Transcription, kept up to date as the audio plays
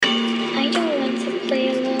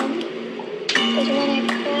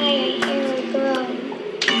I hear a groan.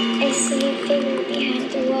 I see a figure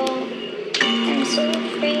behind the wall. I'm so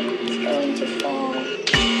afraid it's going to fall.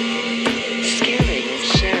 Scaring is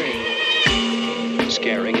sharing.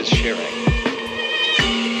 Scaring is sharing.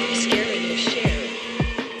 Scaring is sharing.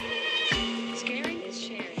 Scaring is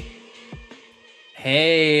sharing.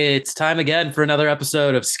 Hey, it's time again for another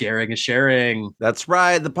episode of Scaring is Sharing. That's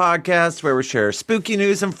right, the podcast where we share spooky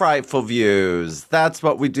news and frightful views. That's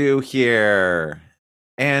what we do here.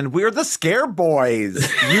 And we're the Scare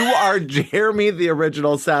Boys. You are Jeremy, the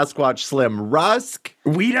original Sasquatch Slim Rusk.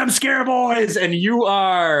 We them Scare Boys, and you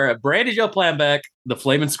are Brandy Joe Planbeck, the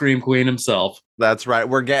Flamin' Scream Queen himself. That's right,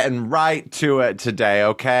 we're getting right to it today,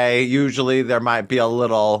 okay? Usually there might be a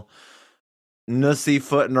little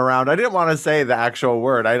pussyfooting around. I didn't want to say the actual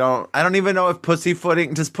word. I don't even know if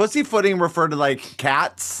pussyfooting, does pussyfooting refer to like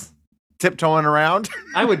cats tiptoeing around?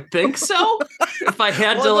 I would think so. If I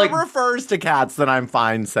had well, to like if it refers to cats, then I'm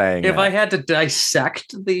fine saying if it. I had to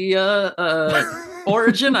dissect the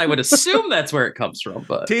origin, I would assume that's where it comes from.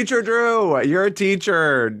 But Teacher Drew, you're a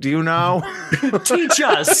teacher. Do you know? teach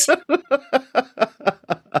us.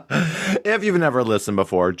 If you've never listened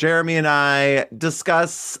before, Jeremy and I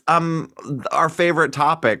discuss our favorite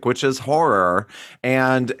topic, which is horror,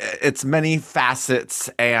 and its many facets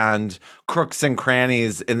and crooks and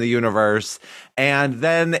crannies in the universe. And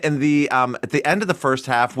then in the at the end of the first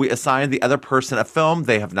half, we assign the other person a film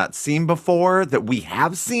they have not seen before that we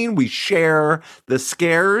have seen. We share the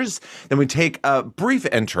scares. Then we take a brief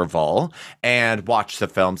interval and watch the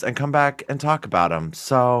films and come back and talk about them.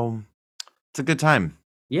 So it's a good time.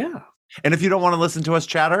 Yeah. And if you don't want to listen to us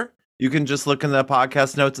chatter, you can just look in the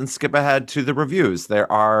podcast notes and skip ahead to the reviews. There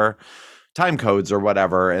are time codes or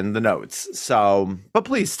whatever in the notes. So, but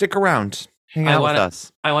please stick around. Hang out with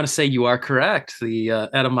us. I want to say you are correct. The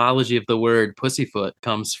etymology of the word pussyfoot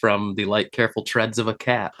comes from the light, careful treads of a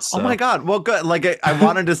cat. So. Oh my God. Well, good. Like I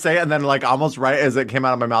wanted to say it, and then like almost right as it came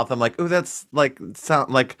out of my mouth, I'm like, ooh, that's like,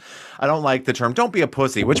 sound like, I don't like the term, don't be a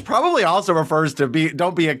pussy, which probably also refers to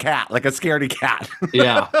don't be a cat, like a scaredy cat.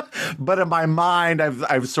 Yeah. But in my mind,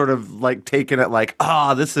 I've sort of like taken it like,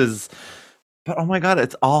 this is, but oh my God,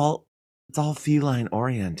 it's all feline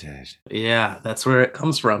oriented. Yeah, that's where it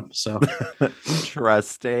comes from. So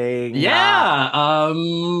interesting. Yeah.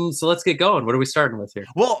 So let's get going. What are we starting with here?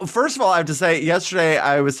 Well, first of all, I have to say, yesterday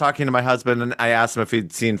I was talking to my husband and I asked him if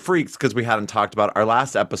he'd seen Freaks because we hadn't talked about our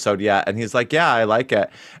last episode yet. And he's like, yeah, I like it.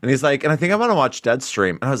 And he's like, and I think I want to watch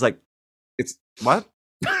Deadstream. And I was like, it's what?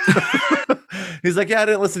 He's like, yeah, I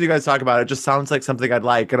didn't listen to you guys talk about it. It just sounds like something I'd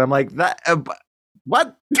like. And I'm like, that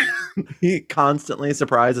what? He constantly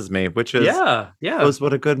surprises me, which is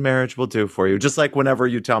what a good marriage will do for you. Just like whenever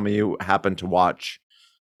you tell me you happen to watch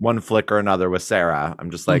one flick or another with Sarah,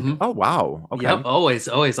 I'm just like, oh wow, okay. Yep, always.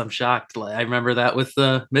 I'm shocked. Like, I remember that with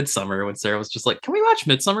Midsummer when Sarah was just like, "Can we watch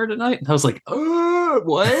Midsummer tonight?" And I was like, "Oh,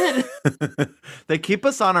 what?" They keep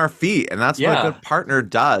us on our feet, and that's what a good partner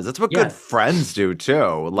does. That's what good friends do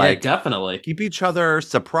too. Like, definitely keep each other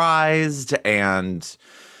surprised and.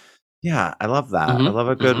 Yeah, I love that. I love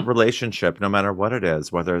a good relationship, no matter what it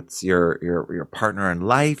is, whether it's your partner in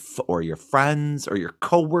life or your friends or your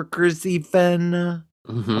coworkers even.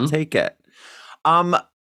 I'll take it.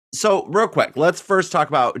 So real quick, let's first talk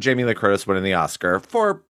about Jamie Lee Curtis winning the Oscar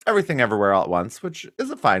for Everything Everywhere All at Once, which is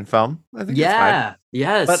a fine film. I think it's fine.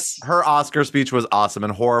 Yes. But her Oscar speech was awesome,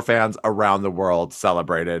 and horror fans around the world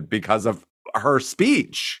celebrated because of her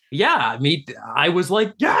speech. Yeah, I mean, I was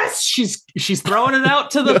like, yes, she's throwing it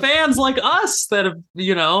out to the fans like us that have,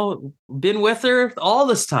 been with her all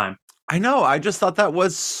this time. I know. I just thought that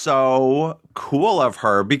was so cool of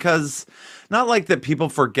her because not like that people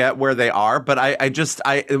forget where they are, but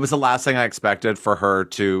it was the last thing I expected for her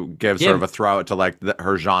to give sort of a throw out to like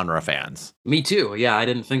her genre fans. Me too. Yeah, I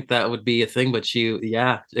didn't think that would be a thing, but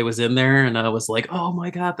it was in there and I was like, oh my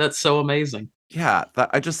God, that's so amazing. Yeah,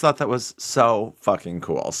 I just thought that was so fucking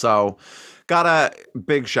cool. So got a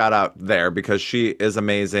big shout out there because she is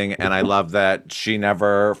amazing. And I love that she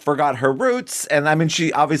never forgot her roots. And I mean,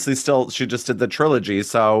 she obviously she just did the trilogy.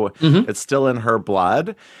 So it's still in her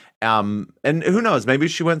blood. And who knows, maybe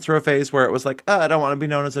she went through a phase where it was like, I don't want to be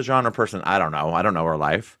known as a genre person. I don't know. I don't know her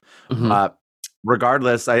life.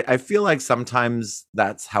 Regardless, I feel like sometimes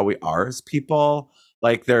that's how we are as people.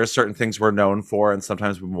 Like there are certain things we're known for, and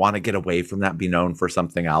sometimes we want to get away from that, be known for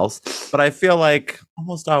something else. But I feel like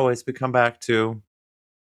almost always we come back to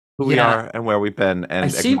who we are and where we've been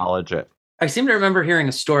and acknowledge it. I seem to remember hearing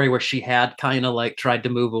a story where she had kind of like tried to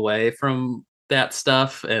move away from that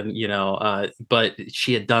stuff, and but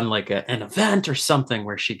she had done like an event or something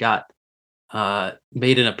where she got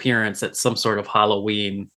made an appearance at some sort of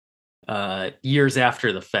Halloween years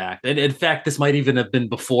after the fact. And in fact, this might even have been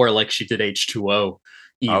before like she did H2O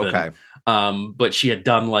even. Okay. But she had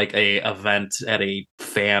done like a event at a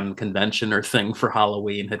fan convention or thing for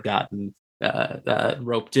Halloween, had gotten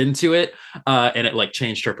roped into it, and it like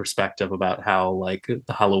changed her perspective about how like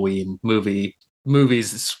the Halloween movies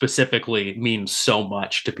specifically mean so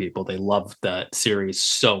much to people. They love the series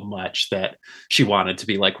so much that she wanted to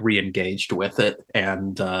be like re-engaged with it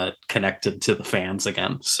and connected to the fans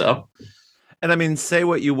again. So And I mean, say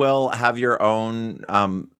what you will, have your own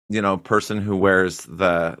person who wears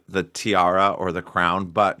the tiara or the crown,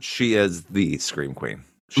 but she is the Scream Queen.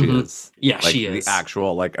 She is. Yeah, like she is the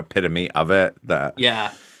actual like epitome of it.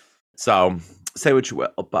 Yeah. So say what you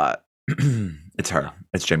will, but it's her.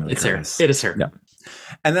 It's Jamie Lee It's her. Curtis. It is her. Yeah.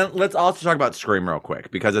 And then let's also talk about Scream real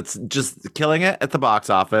quick because it's just killing it at the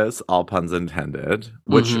box office, all puns intended,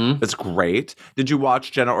 which is great. Did you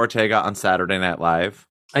watch Jenna Ortega on Saturday Night Live?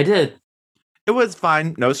 I did. It was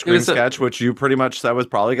fine. No Scream sketch, which you pretty much said was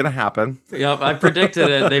probably going to happen. Yep, I predicted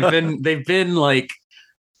it. They've been like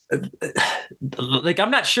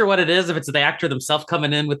I'm not sure what it is, if it's the actor themselves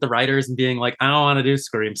coming in with the writers and being like, I don't want to do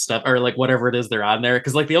Scream stuff, or like whatever it is they're on there.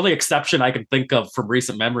 Because like the only exception I can think of from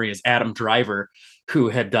recent memory is Adam Driver, who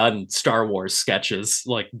had done Star Wars sketches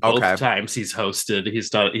like both times he's hosted.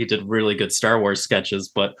 He did really good Star Wars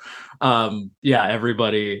sketches, but yeah,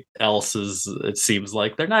 everybody else is, it seems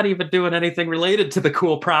like they're not even doing anything related to the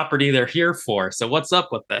cool property they're here for. So what's up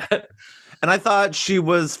with that? And I thought she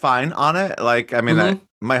was fine on it. Like, I mean,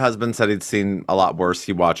 my husband said he'd seen a lot worse.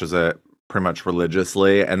 He watches it pretty much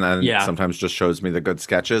religiously and then sometimes just shows me the good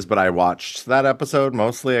sketches. But I watched that episode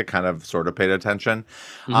mostly. I kind of sort of paid attention.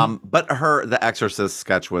 But the Exorcist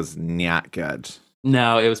sketch was not good.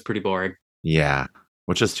 No, it was pretty boring. Yeah,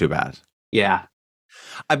 which is too bad. Yeah.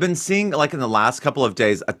 I've been seeing, like, in the last couple of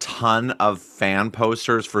days, a ton of fan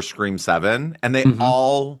posters for Scream 7, and they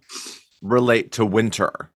all relate to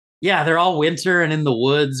winter. Yeah, they're all winter and in the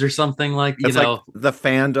woods or something like, you know. Like the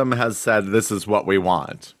fandom has said this is what we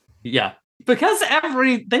want. Yeah. Because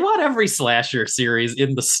they want every slasher series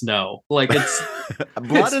in the snow. Like it's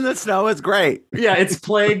Blood in the Snow is great. Yeah, it's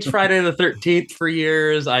plagued Friday the 13th for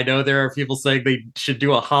years. I know there are people saying they should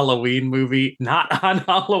do a Halloween movie not on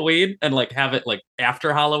Halloween and like have it like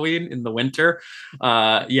after Halloween in the winter.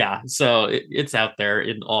 Yeah, so it's out there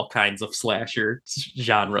in all kinds of slasher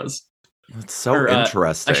genres. It's so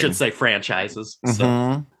interesting. I should say franchises.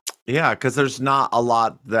 So. Yeah, because there's not a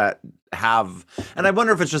lot that have, and I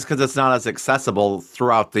wonder if it's just because it's not as accessible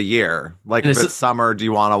throughout the year. Like if it's summer, do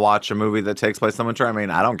you want to watch a movie that takes place in winter? I mean,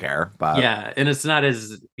 I don't care. But yeah, and it's not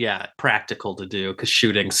as practical to do because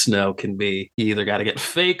shooting snow can be, you either got to get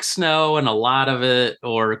fake snow and a lot of it,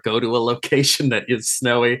 or go to a location that is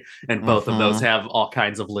snowy, and both of those have all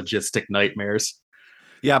kinds of logistic nightmares.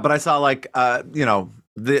 Yeah, but I saw like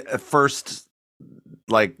the first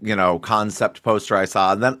concept poster I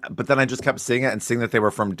saw, but then I just kept seeing it and seeing that they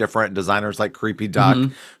were from different designers, like Creepy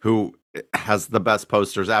Duck, who has the best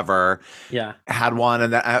posters ever. Yeah, had one,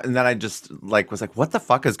 and then I just was like, what the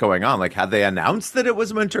fuck is going on? Like, had they announced that it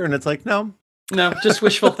was winter? And it's like, no, just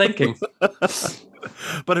wishful thinking.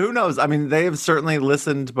 But who knows? I mean, they have certainly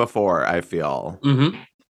listened before, I feel.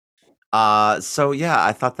 So yeah,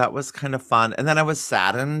 I thought that was kind of fun, and then I was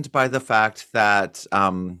saddened by the fact that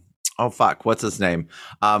oh fuck, what's his name?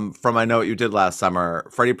 From I Know What You Did Last Summer,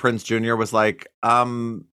 Freddie Prinze Jr. was like,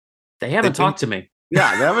 they haven't talked to me.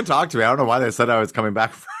 Yeah, they haven't talked to me. I don't know why they said I was coming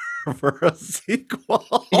back for a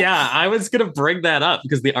sequel. Yeah, I was gonna bring that up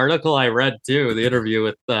because the article I read too, the interview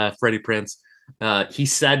with Freddie Prinze, he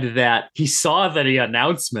said that he saw the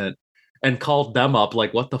announcement and called them up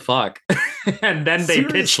like, what the fuck? And then they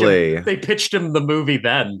pitched him the movie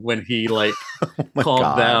then when he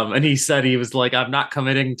called them, and he said he was like, I'm not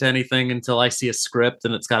committing to anything until I see a script,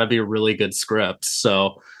 and it's got to be a really good script.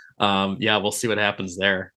 So yeah, we'll see what happens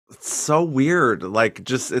there. It's so weird. It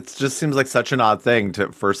just seems like such an odd thing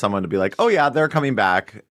for someone to be like, oh yeah, they're coming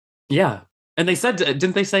back. Yeah. And they said,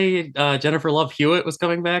 didn't they say Jennifer Love Hewitt was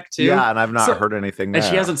coming back too? Yeah, and I've not heard anything there.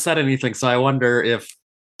 And she hasn't said anything, so I wonder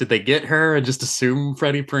did they get her and just assume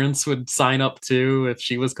Freddie Prinze would sign up too if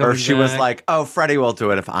she was coming back? Or she was like, oh, Freddie will do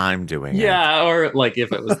it if I'm doing it. Yeah, or like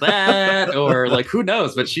if it was that, or like who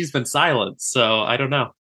knows, but she's been silent, so I don't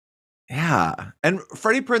know. Yeah. And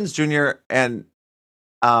Freddie Prinze Jr. and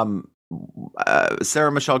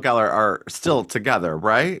Sarah Michelle Gellar are still together,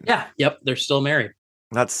 right? Yeah, yep, they're still married.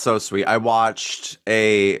 That's so sweet. I watched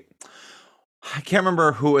I can't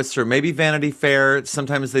remember who it's through. Maybe Vanity Fair.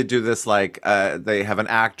 Sometimes they do this like they have an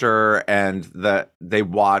actor and they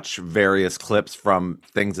watch various clips from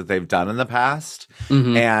things that they've done in the past.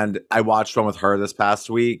 Mhm. And I watched one with her this past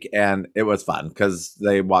week, and it was fun because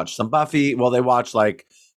they watched some Buffy. Well, they watched like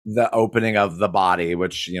the opening of The Body,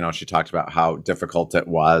 which she talked about how difficult it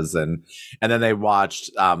was, and then they watched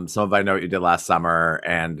some of I Know What You Did Last Summer,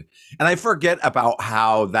 and I forget about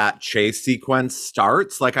how that chase sequence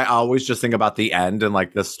starts. Like I always just think about the end and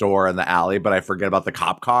like the store and the alley, but I forget about the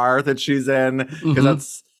cop car that she's in because Mhm.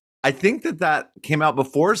 that's. I think that came out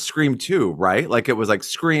before Scream 2, right? Like it was like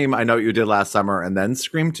Scream, I Know What You Did Last Summer, and then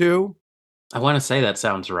Scream 2 I want to say that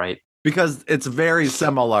sounds right. because it's very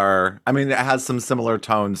similar. I mean, it has some similar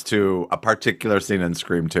tones to a particular scene in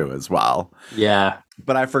Scream 2 as well. Yeah.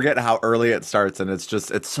 But I forget how early it starts, and it's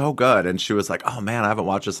so good. And she was like, "Oh man, I haven't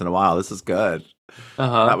watched this in a while. This is good."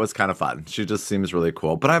 Uh-huh. That was kind of fun. She just seems really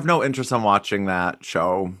cool. But I have no interest in watching that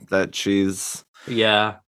show that she's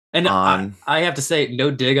Yeah. And on. I have to say,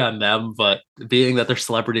 no dig on them, but being that they're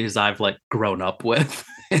celebrities I've like grown up with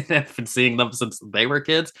and have been seeing them since they were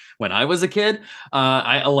kids, when I was a kid,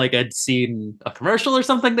 I'd seen a commercial or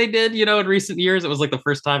something they did, in recent years. It was like the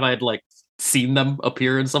first time I'd like seen them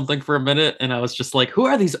appear in something for a minute, and I was just like, who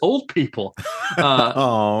are these old people? Uh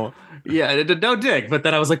Oh, yeah, no dig. But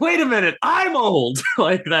then I was like, wait a minute, I'm old.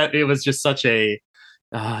 Like that, it was just such a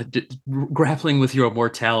grappling with your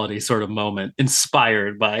mortality sort of moment,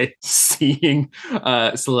 inspired by seeing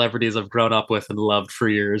celebrities I've grown up with and loved for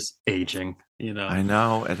years aging. I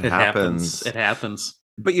know it It happens. happens. It happens.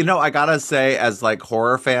 But I gotta say, as like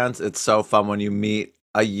horror fans, it's so fun when you meet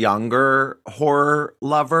a younger horror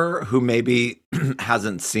lover who maybe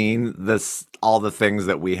hasn't seen all the things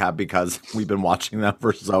that we have because we've been watching them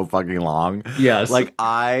for so fucking long. Yes. Like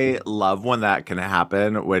I love when that can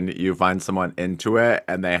happen when you find someone into it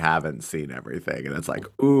and they haven't seen everything. And it's like,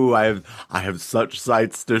 ooh, I have such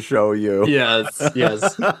sights to show you. Yes.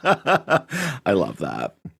 Yes. I love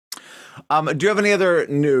that. Do you have any other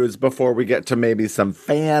news before we get to maybe some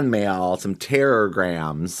fan mail, some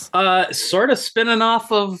terrorgrams? Sort of spinning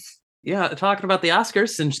off of talking about the Oscars,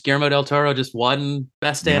 since Guillermo del Toro just won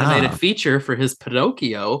Best Animated Feature for his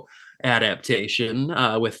Pinocchio adaptation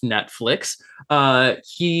with Netflix.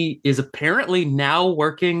 He is apparently now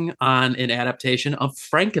working on an adaptation of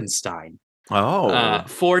Frankenstein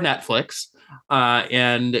for Netflix.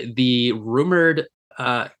 And the rumored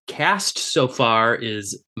cast so far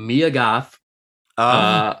is Mia Goth,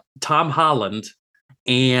 Tom Holland,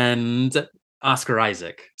 and Oscar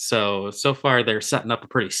Isaac. So far they're setting up a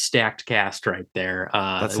pretty stacked cast right there.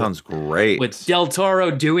 That sounds great. With Del Toro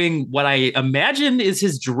doing what I imagine is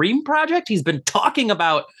his dream project. He's been talking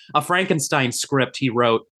about a Frankenstein script he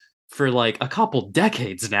wrote for like a couple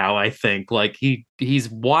decades now, I think. Like he's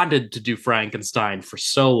wanted to do Frankenstein for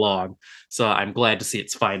so long. So I'm glad to see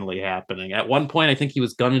it's finally happening. At one point, I think he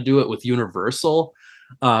was going to do it with Universal,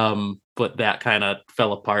 but that kind of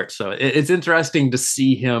fell apart. So it's interesting to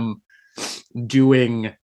see him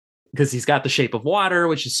doing, because he's got The Shape of Water,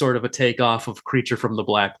 which is sort of a takeoff of Creature from the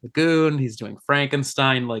Black Lagoon. He's doing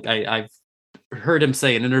Frankenstein. Like I've heard him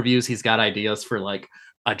say in interviews, he's got ideas for like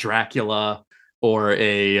a Dracula or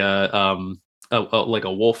like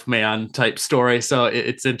a Wolfman type story. So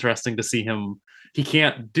it's interesting to see him. He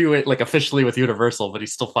can't do it like officially with Universal, but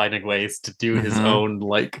he's still finding ways to do his own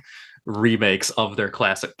like remakes of their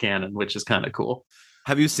classic canon, which is kind of cool.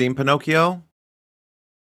 Have you seen Pinocchio?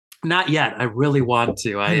 Not yet. I really want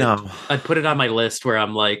to. I know. I'd put it on my list where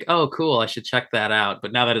I'm like, oh, cool, I should check that out.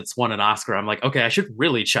 But now that it's won an Oscar, I'm like, okay, I should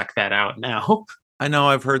really check that out now. I know.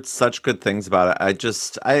 I've heard such good things about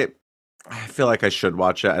it. I feel like I should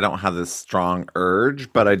watch it. I don't have this strong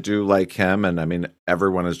urge, but I do like him. And I mean,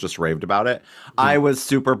 everyone has just raved about it. I was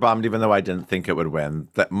super bummed, even though I didn't think it would win,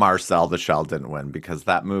 that Marcel the Shell didn't win, because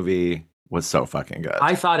that movie was so fucking good.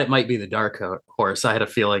 I thought it might be the dark horse. I had a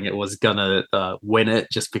feeling it was gonna win it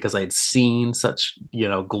just because I had seen such,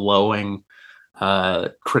 glowing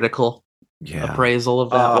critical appraisal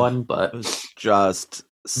of that one. But it was just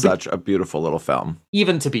such a beautiful little film.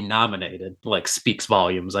 Even to be nominated like speaks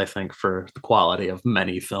volumes, I think, for the quality of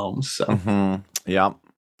many films. So yeah.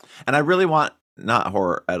 And I really want, not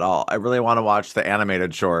horror at all, I really want to watch the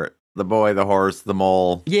animated short, The Boy, the Horse, the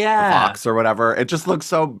Mole, the Fox, or whatever. It just looks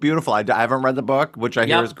so beautiful. I haven't read the book, which I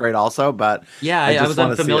hear is great also, but I was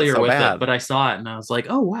unfamiliar with it, but I saw it and I was like,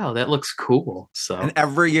 oh wow, that looks cool. So, and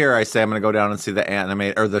every year I say I'm going to go down and see the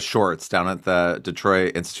animate or the shorts down at the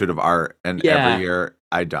Detroit Institute of Art, and every year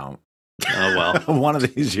I don't. Oh well. One of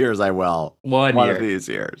these years I will. One of these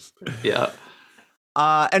years. Yeah.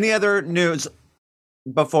 Any other news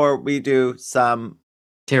before we do some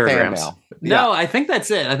Teragrams. mail. No, I think that's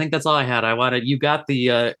it. I think that's all I had. You got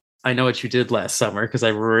the I Know What You Did Last Summer, because I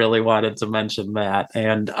really wanted to mention that.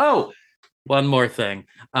 And one more thing.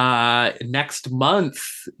 Next month,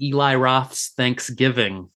 Eli Roth's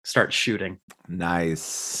Thanksgiving starts shooting. Nice.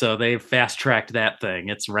 So they've fast tracked that thing.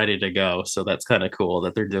 It's ready to go. So that's kind of cool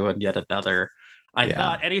that they're doing yet another. I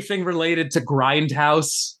thought anything related to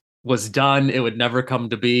Grindhouse was done. It would never come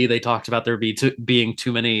to be. They talked about there being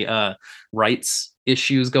too many rights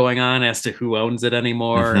issues going on as to who owns it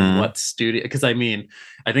anymore and what studio. Because I mean,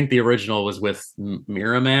 I think the original was with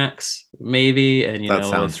Miramax, maybe, and that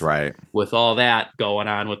sounds right. With all that going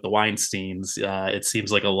on with the Weinsteins, it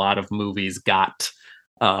seems like a lot of movies got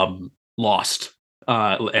lost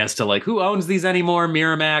as to like who owns these anymore.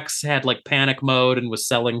 Miramax had like panic mode and was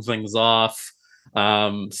selling things off.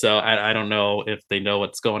 So I don't know if they know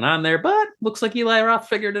what's going on there, but looks like Eli Roth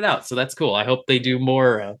figured it out. So that's cool. I hope they do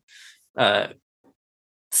more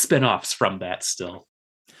spin-offs from that still.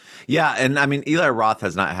 Yeah, and I mean Eli Roth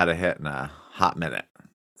has not had a hit in a hot minute.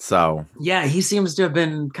 So yeah, he seems to have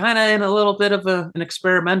been kind of in a little bit of an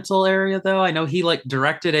experimental area though. I know he like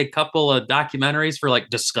directed a couple of documentaries for like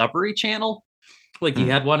Discovery Channel. Like he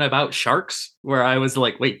had one about sharks where I was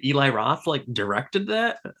like, wait, Eli Roth like directed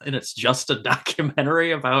that? And it's just a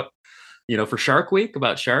documentary about, for Shark Week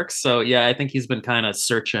about sharks. So yeah, I think he's been kind of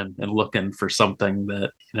searching and looking for something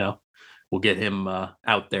that, will get him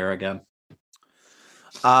out there again.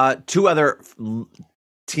 Two other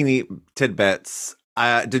teeny tidbits.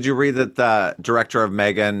 Did you read that the director of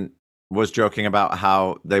Megan was joking about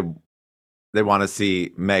how they want to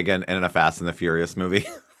see Megan in a Fast and the Furious movie?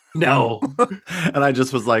 No. And I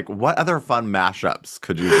just was like, what other fun mashups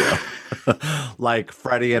could you do? Like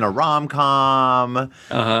Freddie in a rom-com,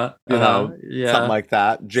 something like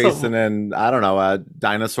that. Jason in, I don't know, a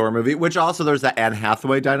dinosaur movie, which also there's that Anne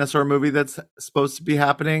Hathaway dinosaur movie that's supposed to be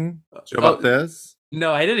happening. Do you know about this?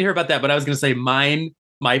 No, I didn't hear about that, but I was going to say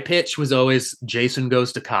my pitch was always Jason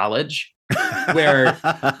Goes to College.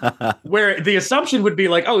 where the assumption would be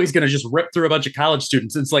like, oh, he's going to just rip through a bunch of college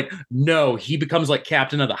students. It's like, no, he becomes like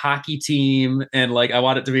captain of the hockey team. And like, I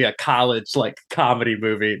want it to be a college like comedy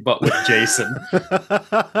movie, but with Jason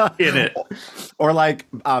in it. Or like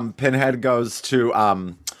Pinhead goes to,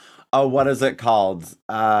 what is it called?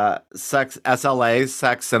 SLA,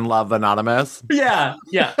 Sex and Love Anonymous. Yeah.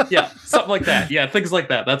 Something like that. Yeah, things like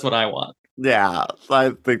that. That's what I want. Yeah,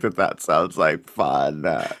 I think that sounds like fun.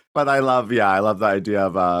 But I love the idea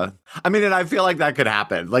of, and I feel like that could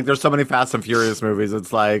happen. Like there's so many Fast and Furious movies.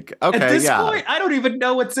 It's like, okay, at this point, I don't even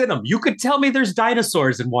know what's in them. You could tell me there's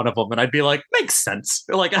dinosaurs in one of them and I'd be like, makes sense.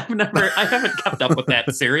 Like I haven't kept up with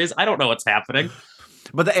that series. I don't know what's happening.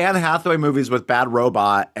 But the Anne Hathaway movies with Bad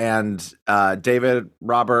Robot and David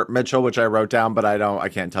Robert Mitchell, which I wrote down, but I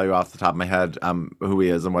can't tell you off the top of my head who he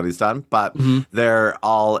is and what he's done. But they're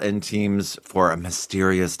all in teams for a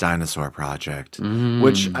mysterious dinosaur project,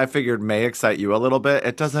 which I figured may excite you a little bit.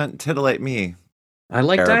 It doesn't titillate me. I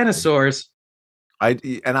like dinosaurs. I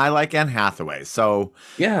like Anne Hathaway. So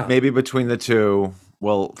yeah, maybe between the two,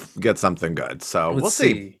 we'll get something good. So we'll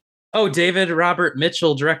see. Oh, David Robert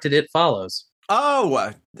Mitchell directed It Follows.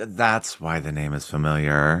 Oh, that's why the name is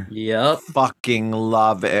familiar. Yep. Fucking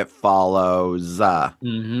love It Follows. So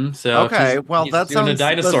okay, well, he's that doing sounds a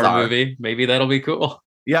dinosaur bizarre. movie. Maybe that'll be cool.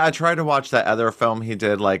 Yeah, I tried to watch that other film he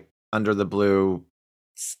did, like Under the Blue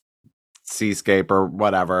Seascape or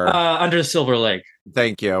whatever. Under the Silver Lake.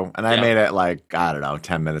 Thank you. And I made it like, I don't know,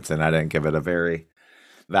 10 minutes in. I didn't give it a very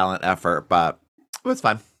valiant effort, but it was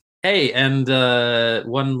fun. Hey, and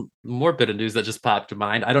one more bit of news that just popped to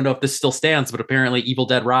mind. I don't know if this still stands, but apparently Evil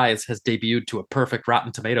Dead Rise has debuted to a perfect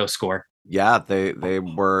Rotten Tomato score. Yeah, they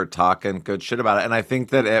were talking good shit about it. And I think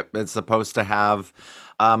that it's supposed to have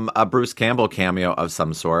a Bruce Campbell cameo of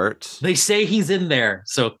some sort. They say he's in there,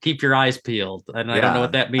 so keep your eyes peeled. And I don't know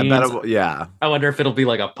what that means. I wonder if it'll be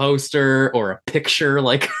like a poster or a picture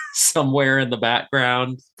like somewhere in the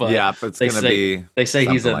background. But yeah, it's going to be. They say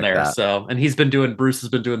he's in like there. that. So, and Bruce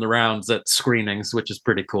has been doing the rounds at screenings, which is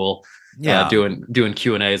pretty cool. Yeah, doing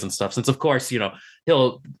Q&As and stuff. Since of course, he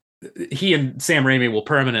and Sam Raimi will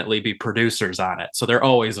permanently be producers on it, so they're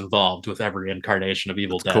always involved with every incarnation of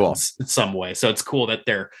Evil Dead in some way. So it's cool that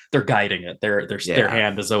they're guiding it. Their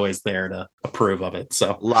hand is always there to approve of it.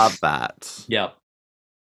 So love that. Yep.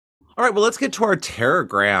 All right, well, let's get to our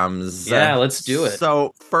Teragrams. Yeah, let's do it.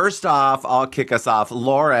 So first off, I'll kick us off.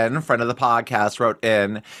 Lauren, friend of the podcast, wrote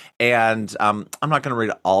in, and I'm not going to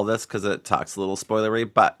read all this because it talks a little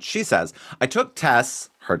spoilery, but she says, I took tests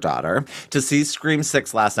her daughter, to see Scream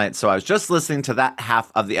 6 last night, so I was just listening to that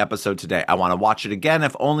half of the episode today. I want to watch it again,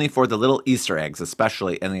 if only for the little Easter eggs,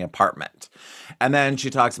 especially in the apartment. And then she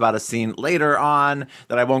talks about a scene later on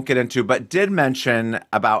that I won't get into, but did mention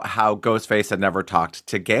about how Ghostface had never talked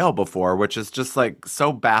to Gail before, which is just like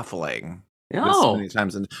so baffling. So many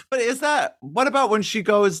times. But what about when she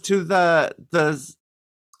goes to the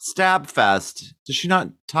Stab Fest? Does she not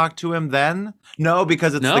talk to him then? No,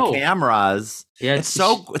 because it's the cameras. Yeah, it's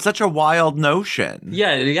such a wild notion.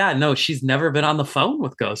 Yeah. No, she's never been on the phone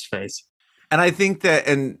with Ghostface. And I think that,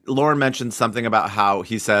 and Lauren mentioned something about how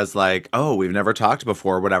he says like, "Oh, we've never talked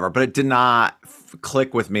before," or whatever. But it did not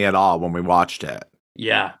click with me at all when we watched it.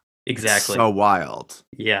 Yeah, exactly. It's so wild.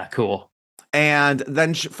 Yeah, cool. And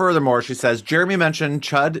then furthermore, she says, Jeremy mentioned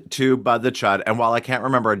Chud to Bud the Chud, and while I can't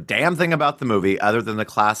remember a damn thing about the movie other than the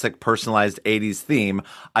classic personalized 80s theme,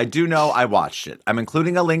 I do know I watched it. I'm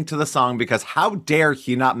including a link to the song because how dare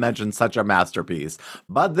he not mention such a masterpiece?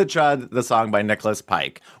 Bud the Chud, the song by Nicholas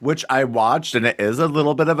Pike, which I watched, and it is a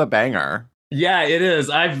little bit of a banger. Yeah, it is.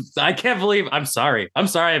 I can't believe. I'm sorry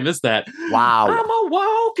I missed that. Wow. I'm a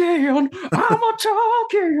walking, I'm a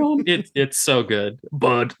talking. It's so good.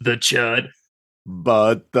 Bud the Chud.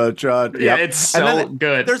 But the Chud. Yeah, it's so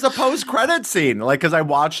good. There's a post-credit scene, like, because I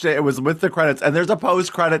watched it, it was with the credits, and there's a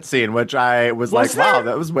post-credit scene, which I was like, wow,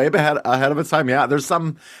 that was way ahead of its time. Yeah, there's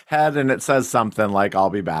some head, and it says something like, I'll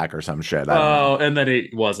be back, or some shit. And then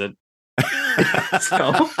it wasn't.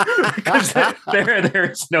 So, because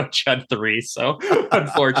there's no Chud 3, so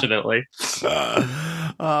unfortunately.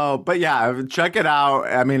 But yeah, check it out.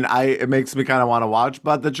 I mean, it makes me kind of want to watch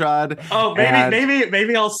Bud the Chud. Oh,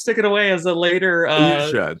 maybe I'll stick it away as a later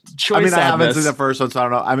you should. choice. I mean, I haven't seen the first one, so I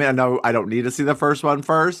don't know. I mean, I know I don't need to see the first one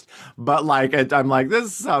first, but like, I'm like,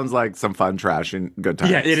 this sounds like some fun trash and good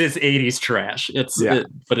times. Yeah, it is 80s trash.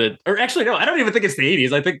 Or actually, no, I don't even think it's the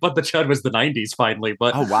 80s. I think Bud the Chud was the 90s finally,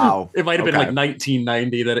 but oh wow, it might have been like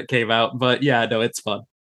 1990 that it came out. But yeah, no, it's fun.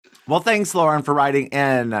 Well, thanks, Lauren, for writing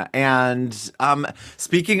in. And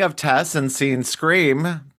speaking of Tess and seeing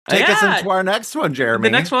Scream, take us into our next one, Jeremy.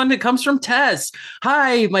 The next one, it comes from Tess.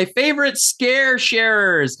 Hi, my favorite scare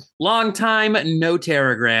sharers. Long time, no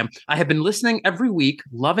Teragram. I have been listening every week,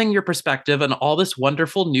 loving your perspective on all this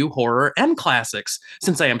wonderful new horror and classics.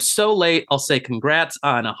 Since I am so late, I'll say congrats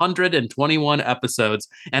on 121 episodes.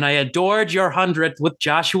 And I adored your 100th with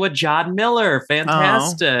Joshua John Miller.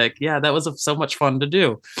 Fantastic. Yeah, that was so much fun to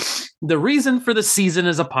do. The reason for the season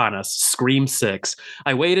is upon us, Scream 6.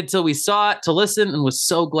 I waited till we saw it to listen and was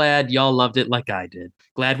so glad y'all loved it like I did.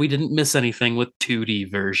 Glad we didn't miss anything with 2D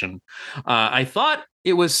version. I thought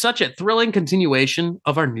it was such a thrilling continuation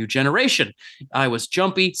of our new generation. I was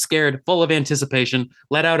jumpy, scared, full of anticipation,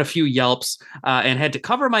 let out a few yelps, and had to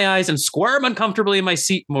cover my eyes and squirm uncomfortably in my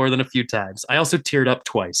seat more than a few times. I also teared up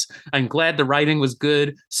twice. I'm glad the writing was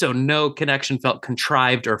good, so no connection felt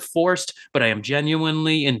contrived or forced, but I am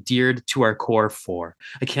genuinely endeared to our core four.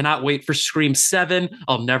 I cannot wait for Scream 7.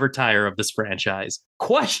 I'll never tire of this franchise.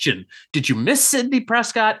 Question: did you miss Sidney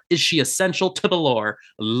Prescott? Is she essential to the lore?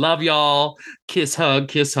 Love y'all. Kiss hug,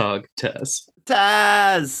 Tess.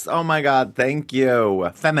 Tess! Oh my God, thank you.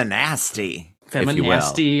 Feminasty.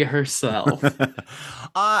 Feminasty herself.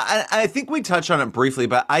 I think we touched on it briefly,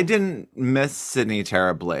 but I didn't miss Sydney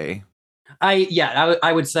terribly.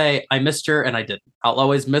 I would say I missed her and I didn't. I'll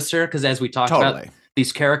always miss her because as we talked about,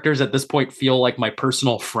 these characters at this point feel like my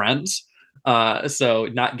personal friends. So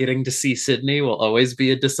not getting to see Sydney will always be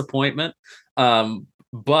a disappointment.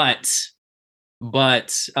 But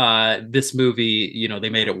this movie, they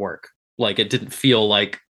made it work. Like, it didn't feel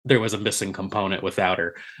like there was a missing component without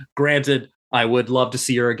her. Granted, I would love to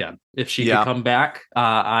see her again if she could come back,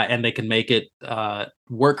 and they can make it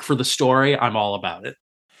work for the story. I'm all about it.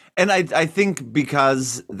 And I think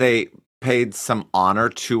because they paid some honor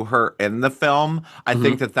to her in the film, I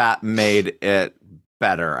think that made it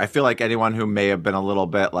better. I feel like anyone who may have been a little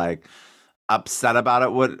bit like upset about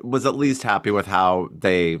it was at least happy with how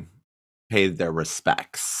they paid their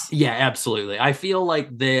respects. Yeah, absolutely. I feel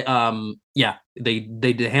like they handled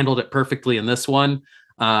it perfectly in this one.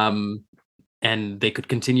 And they could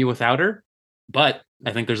continue without her, but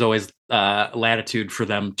I think there's always latitude for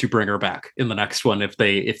them to bring her back in the next one if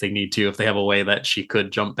they need to. If they have a way that she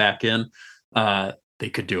could jump back in, they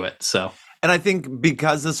could do it. So. And I think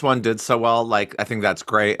because this one did so well, like, I think that's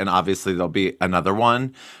great. And obviously there'll be another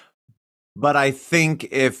one. But I think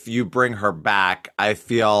if you bring her back, I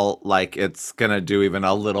feel like it's going to do even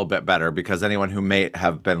a little bit better because anyone who may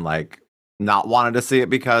have been like not wanted to see it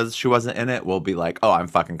because she wasn't in it will be like, oh, I'm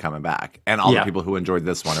fucking coming back. And all the Yeah. people who enjoyed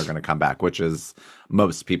this one are going to come back, which is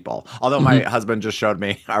most people. Although Mm-hmm. my husband just showed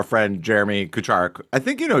me our friend Jeremy Kuchar. I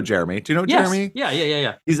think you know Jeremy. Do you know Yes. Jeremy?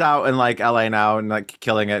 Yeah. He's out in like LA now and like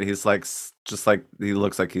killing it. He's like just like he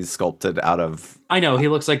looks like he's sculpted out of I know he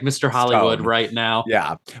looks like Mr. Hollywood Stone. right now.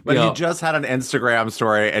 yeah. But Yeah. he just had an Instagram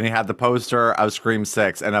story and he had the poster of Scream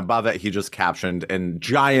 6 and above it he just captioned in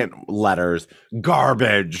giant letters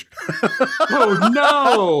garbage. Oh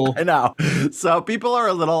no! I know. So people are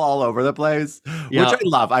a little all over the place, Yeah. which I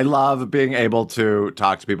love. I love being able to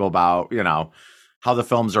talk to people about, how the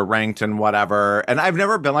films are ranked and whatever. And I've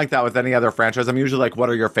never been like that with any other franchise. I'm usually like, what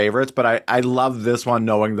are your favorites? But I love this one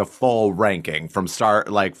knowing the full ranking from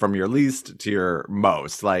from your least to your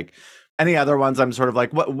most. Like any other ones, I'm sort of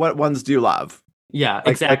like, what ones do you love? Yeah, Like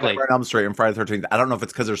exactly. Nightmare on Elm Street and Friday the 13th. I don't know if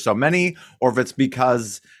it's because there's so many or if it's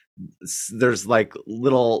because there's like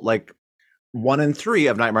little like 1 and 3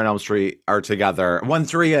 of Nightmare on Elm Street are together. 1,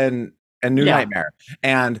 3, and New Yeah. Nightmare,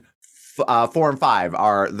 and 4 and 5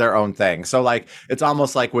 are their own thing. So like it's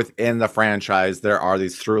almost like within the franchise there are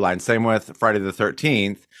these through lines. Same with Friday the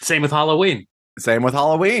 13th. Same with Halloween. Same with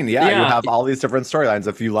Halloween. Yeah, you Yeah. have all these different storylines.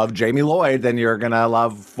 If you love Jamie Lloyd, then you're gonna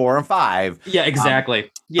love 4 and 5. Yeah, exactly. So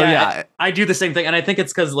yeah, I do the same thing, and I think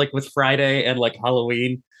it's because like with Friday and like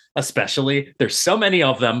Halloween, especially, there's so many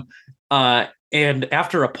of them, and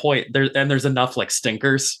after a point, there's enough like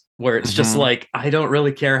stinkers where it's just Mhm. like I don't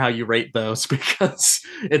really care how you rate those because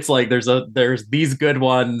it's like there's these good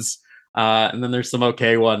ones. And then there's some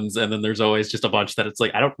okay ones, and then there's always just a bunch that it's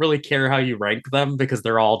like I don't really care how you rank them because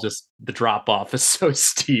they're all just the drop off is so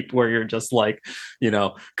steep where you're just like,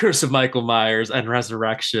 Curse of Michael Myers and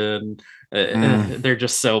Resurrection. They're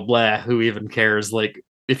just so blah. Who even cares? Like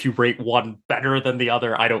if you rate one better than the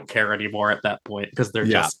other, I don't care anymore at that point because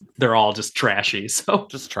they're all just trashy. So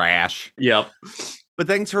Just trash. yep. But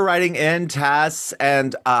thanks for writing in, Tess.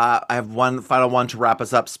 And I have one final one to wrap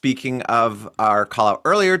us up. Speaking of our call out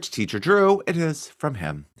earlier to Teacher Drew, it is from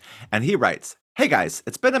him. And he writes, "Hey guys,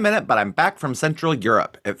 it's been a minute, but I'm back from Central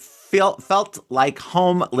Europe. It felt like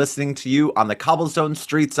home listening to you on the cobblestone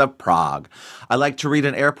streets of Prague. I like to read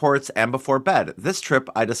in airports and before bed. This trip,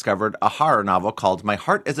 I discovered a horror novel called My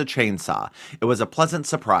Heart is a Chainsaw. It was a pleasant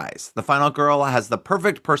surprise. The final girl has the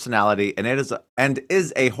perfect personality and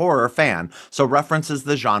is a horror fan, so references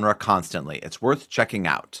the genre constantly. It's worth checking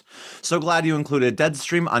out. So glad you included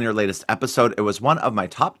Deadstream on your latest episode. It was one of my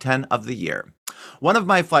top 10 of the year. One of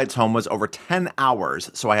my flights home was over 10 hours,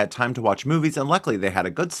 so I had time to watch movies, and luckily they had a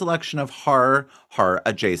good selection of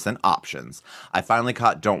horror-adjacent options. I finally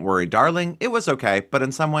caught Don't Worry Darling. It was okay, but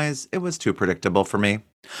in some ways, it was too predictable for me.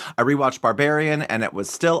 I rewatched Barbarian, and it was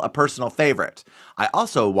still a personal favorite. I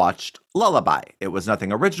also watched Lullaby. It was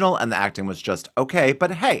nothing original, and the acting was just okay,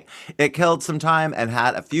 but hey, it killed some time and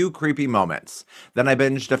had a few creepy moments. Then I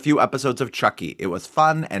binged a few episodes of Chucky. It was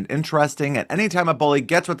fun and interesting, and anytime a bully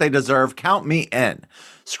gets what they deserve, count me in.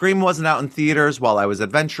 Scream wasn't out in theaters while I was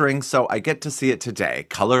adventuring, so I get to see it today.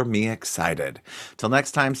 Color me excited. Till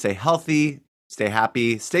next time, stay healthy, stay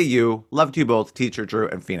happy, stay you. Love to you both, Teacher Drew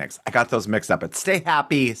and Phoenix. I got those mixed up. It's stay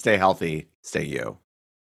happy, stay healthy, stay you.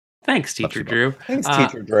 Thanks, Teacher Drew. Thanks,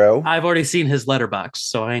 Teacher Drew. I've already seen his letterbox,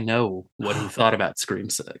 so I know what he thought about Scream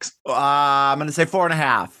 6. I'm going to say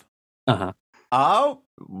 4.5. Uh-huh. Oh,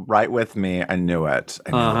 right with me. I knew it.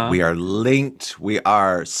 Uh-huh. We are linked. We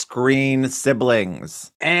are screen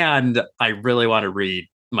siblings. And I really want to read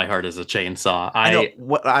My Heart is a Chainsaw. I know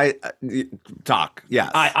what I talk.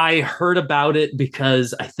 Yes. I heard about it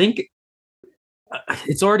because I think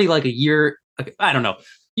it's already like a year. I don't know.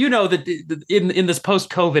 That in this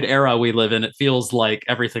post-COVID era we live in, it feels like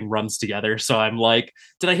everything runs together. So I'm like,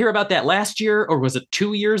 did I hear about that last year, or was it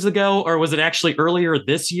 2 years ago, or was it actually earlier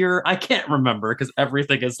this year? I can't remember because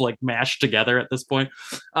everything is like mashed together at this point.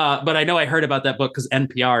 But I know I heard about that book because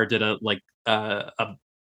NPR did a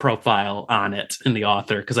profile on it in the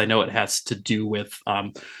author, because I know it has to do with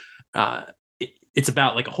it's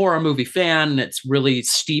about like a horror movie fan. It's really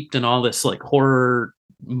steeped in all this like horror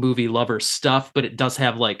movie lover stuff, but it does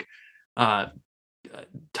have like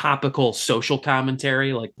topical social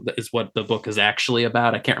commentary, like is what the book is actually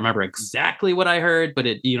about. I can't remember exactly what I heard, but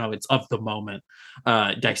it's of the moment,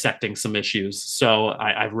 dissecting some issues. So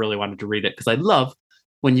I really wanted to read it because I love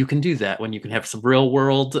when you can do that, when you can have some real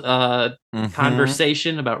world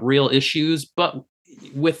conversation about real issues, but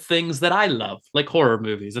with things that I love, like horror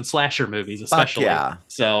movies and slasher movies, especially. yeah.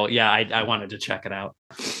 So yeah, I wanted to check it out.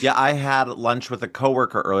 Yeah, I had lunch with a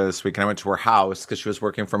coworker earlier this week, and I went to her house because she was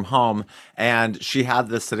working from home, and she had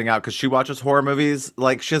this sitting out because she watches horror movies.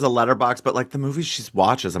 Like she has a letterbox, but like the movies she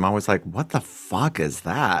watches, I'm always like, what the fuck is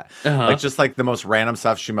that? Uh-huh. Like just like the most random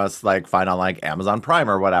stuff she must like find on like Amazon Prime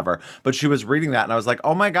or whatever. But she was reading that, and I was like,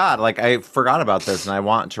 oh my god, like I forgot about this, and I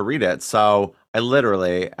want to read it. So I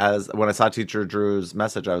literally, as when I saw Teacher Drew's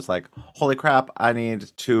message, I was like, holy crap, I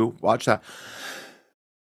need to watch that.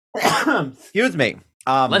 Excuse me.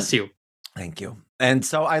 Bless you. Thank you. And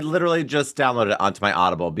so I literally just downloaded it onto my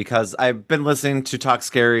Audible because I've been listening to Talk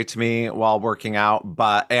Scary to Me while working out,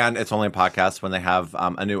 and it's only a podcast when they have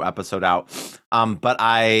a new episode out. But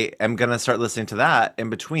I am going to start listening to that in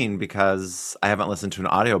between because I haven't listened to an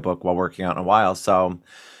audiobook while working out in a while. So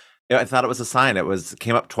I thought it was a sign. It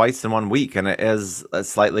came up twice in 1 week, and it is a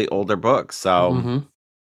slightly older book. So Mhm.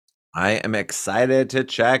 I am excited to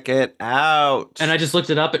check it out. And I just looked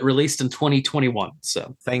it up. It released in 2021.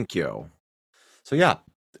 So Thank you. So yeah,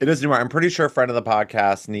 it is newer. I'm pretty sure a friend of the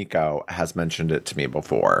podcast, Nico, has mentioned it to me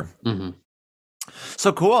before. mhm.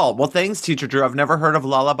 So cool. Well, thanks, Teacher Drew. I've never heard of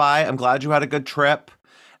Lullaby. I'm glad you had a good trip.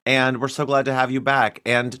 And we're so glad to have you back.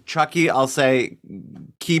 And Chucky, I'll say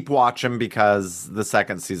keep watching because the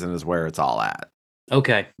second season is where it's all at.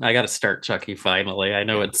 Okay, I got to start Chucky finally. I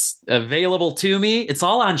know it's available to me. It's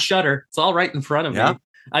all on Shudder. It's all right in front of Yeah. me.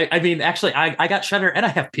 I mean, actually, I got Shudder and I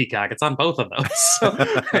have Peacock. It's on both of those. So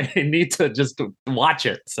I need to just watch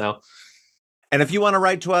it. So And if you want to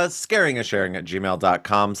write to us,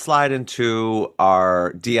 scaringasharing@gmail.com, slide into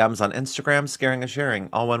our DMs on Instagram, scaringasharing,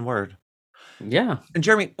 all one word. yeah. And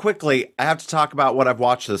Jeremy, quickly, I have to talk about what I've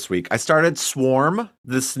watched this week. I started Swarm,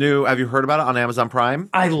 this new, have you heard about it on Amazon Prime?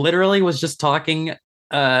 I literally was just talking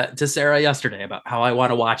to Sarah yesterday about how I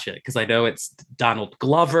want to watch it because I know it's Donald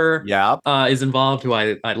Glover Yeah. is involved, who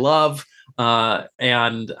I love.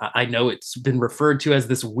 And I know it's been referred to as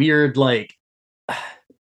this weird, like,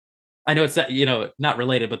 I know it's not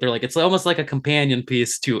related, but they're like, it's almost like a companion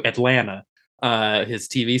piece to Atlanta, his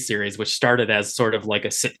TV series, which started as sort of like a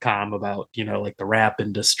sitcom about, like the rap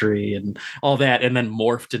industry and all that, and then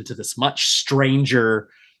morphed into this much stranger,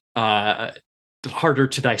 harder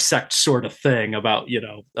to dissect sort of thing about,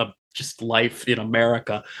 just life in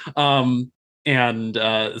America.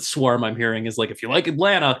 And Swarm, I'm hearing, is like, if you like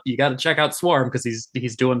Atlanta, you got to check out Swarm because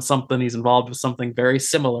he's doing something. He's involved with something very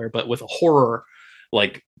similar, but with a horror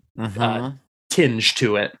like tinge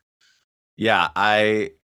to it. Yeah,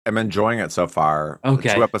 I am enjoying it so far.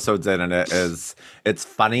 Okay. 2 episodes in, and it's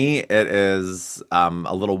funny. It is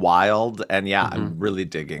a little wild, and yeah, I'm really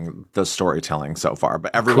digging the storytelling so far.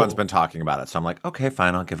 But everyone's been talking about it, so I'm like, okay,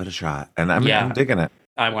 fine, I'll give it a shot, and I'm digging it.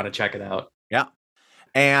 I want to check it out. Yeah.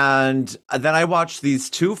 And then I watched these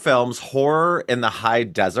 2 films, Horror in the High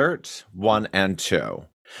Desert, 1 and 2.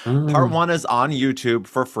 Part 1 is on YouTube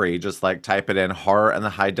for free. Just like type it in, Horror in the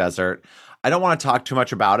High Desert. I don't want to talk too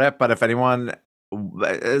much about it, but if anyone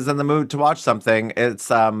is in the mood to watch something, it's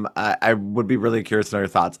I would be really curious to know your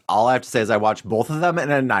thoughts. All I have to say is I watched both of them in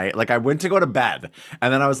a night. Like I went to go to bed,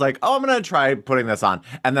 and then I was like, oh, I'm gonna try putting this on.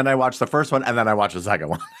 And then I watched the first one, and then I watched the second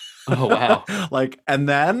one. Oh wow. And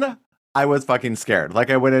then I was fucking scared. Like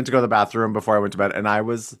I went in to go to the bathroom before I went to bed, and I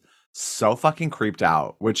was so fucking creeped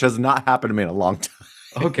out, which has not happened to me in a long time.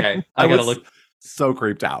 Okay. I gotta look. So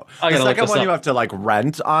creeped out. I The gotta look second this one up. you have to like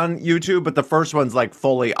rent on YouTube, but the first one's like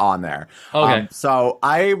fully on there. Okay. So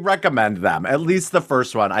I recommend them. At least the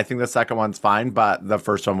first one. I think the second one's fine, but the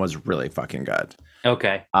first one was really fucking good.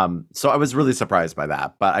 Okay. So I was really surprised by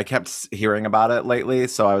that, but I kept hearing about it lately,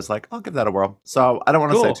 so I was like, I'll give that a whirl. So I don't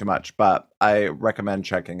want to say Cool. too much, but I recommend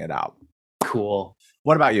checking it out. Cool.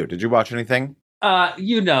 What about you? Did you watch anything?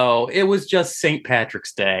 It was just St.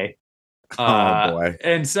 Patrick's Day. Oh boy.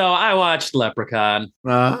 And so I watched Leprechaun.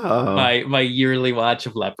 Oh. My yearly watch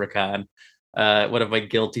of Leprechaun. One of my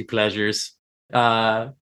guilty pleasures.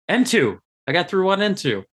 And 2. I got through 1 and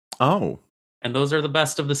 2. Oh. And those are the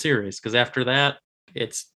best of the series, because after that,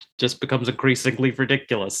 it's just becomes increasingly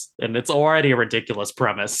ridiculous. And it's already a ridiculous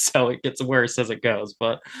premise, so it gets worse as it goes.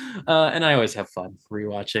 But and I always have fun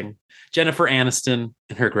rewatching Jennifer Aniston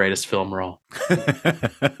in her greatest film role.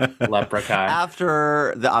 Leprechaun.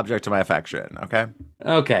 After the object of my affection, okay?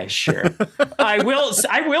 Okay, sure. I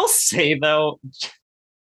will say though,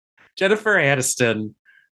 Jennifer Aniston,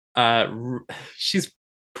 she's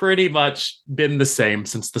pretty much been the same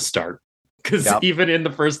since the start. Because even in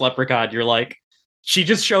the first Leprechaun, you're like, she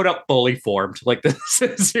just showed up fully formed. Like, this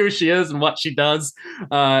is who she is and what she does.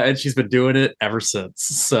 And she's been doing it ever since.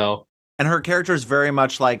 So And her character is very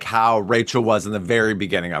much like how Rachel was in the very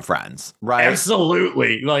beginning of Friends, right?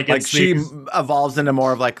 Absolutely. Like she evolves into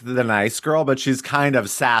more of like the nice girl, but she's kind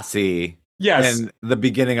of sassy. Yes. In the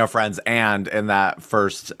beginning of Friends and in that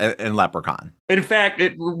first in Leprechaun. In fact,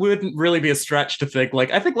 it wouldn't really be a stretch to think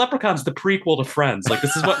I think Leprechaun's the prequel to Friends. Like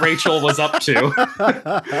this is what Rachel was up to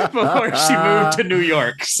before she moved to New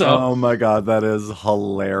York. So oh my God, that is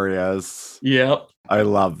hilarious. Yep. I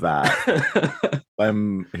love that.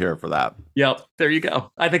 I'm here for that. Yep. There you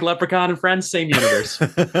go. I think Leprechaun and Friends, same universe.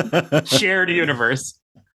 Shared universe.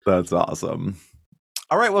 That's awesome.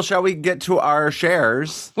 All right, well, shall we get to our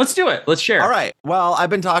shares? Let's do it. Let's share. All right. Well, I've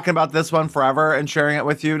been talking about this one forever and sharing it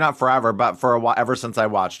with you. Not forever, but for a while, ever since I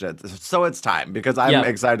watched it. So it's time because I'm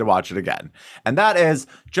excited to watch it again. And that is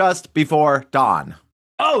Just Before Dawn.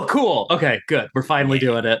 Oh, cool. Okay, good. We're finally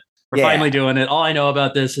doing it. We're finally doing it. All I know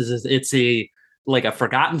about this is it's a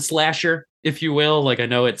forgotten slasher, if you will. Like I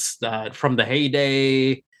know it's from the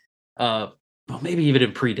heyday. Well, maybe even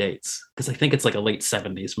it predates because I think it's like a late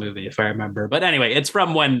 70s movie, if I remember. But anyway, it's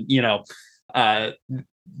from when, Texas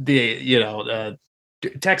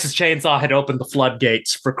Chainsaw had opened the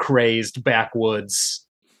floodgates for crazed backwoods,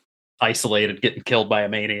 isolated, getting killed by a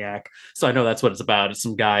maniac. So I know that's what it's about. It's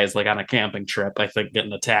some guys like on a camping trip, I think,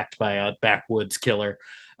 getting attacked by a backwoods killer.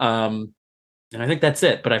 And I think that's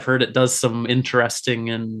it. But I've heard it does some interesting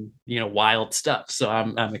and, wild stuff. So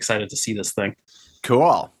I'm excited to see this thing.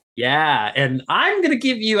 Cool. Yeah, and I've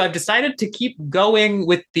decided to keep going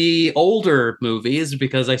with the older movies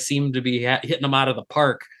because I seem to be hitting them out of the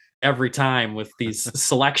park every time with these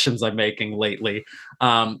selections I'm making lately.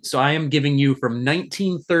 So I am giving you from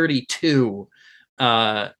 1932,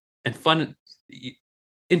 and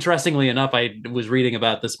interestingly enough, I was reading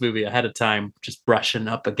about this movie ahead of time, just brushing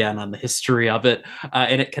up again on the history of it.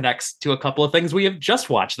 And it connects to a couple of things we have just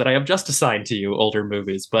watched that I have just assigned to you, older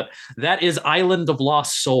movies. But that is Island of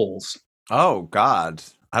Lost Souls. Oh, God.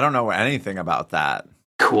 I don't know anything about that.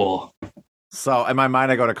 Cool. So in my mind,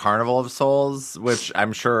 I go to Carnival of Souls, which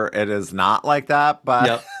I'm sure it is not like that.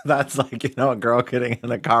 But that's like, a girl getting in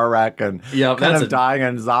a car wreck and kind of dying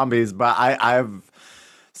in zombies. But I've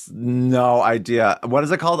no idea. What is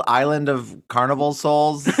it called? Island of Carnival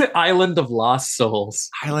Souls? Island of Lost Souls.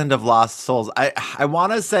 Island of Lost Souls. I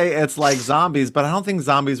want to say it's like zombies, but I don't think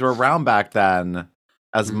zombies were around back then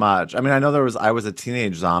as much. I mean, I know I was a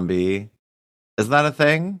teenage zombie. Isn't that a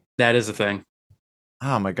thing? That is a thing.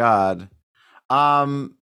 Oh my God.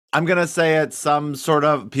 I'm going to say it's some sort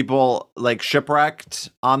of people like shipwrecked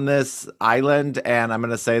on this island. And I'm going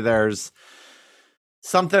to say there's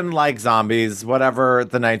something like zombies, whatever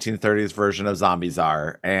the 1930s version of zombies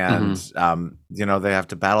are. And, they have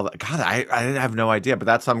to battle that. God, I have no idea, but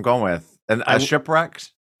that's what I'm going with. And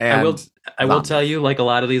shipwrecked. And I will tell you, like a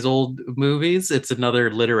lot of these old movies, it's another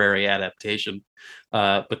literary adaptation.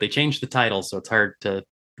 But they changed the title, so it's hard to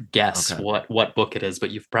guess what book it is, but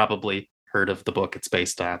you've probably heard of the book it's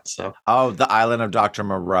based on. So The Island of Dr.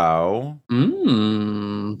 Moreau.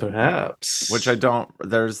 Perhaps. Which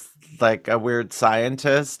there's like a weird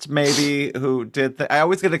scientist maybe who did I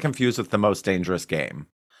always get it confused with The Most Dangerous Game,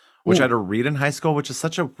 which I had to read in high school, which is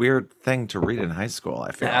such a weird thing to read in high school.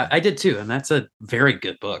 I feel I did too, and that's a very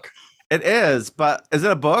good book. It is, but is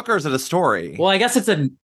it a book or is it a story? Well, I guess is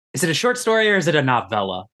it a short story or is it a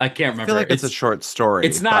novella? I can't remember. I feel like it's a short story.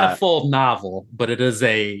 It's not a full novel, but it is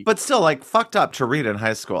but still like fucked up to read in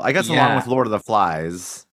high school. I guess along with Lord of the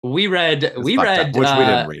Flies. We read which we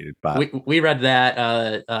didn't read, but we read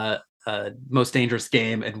that Most Dangerous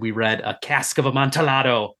Game, and we read A Cask of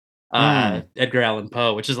Amontillado, Edgar Allan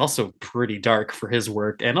Poe, which is also pretty dark for his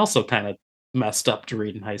work and also kind of messed up to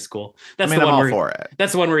read in high school. That's the one where for it.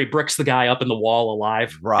 That's the one where he bricks the guy up in the wall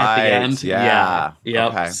alive at the end. Yeah.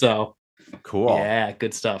 Yep. Okay. So cool. Yeah,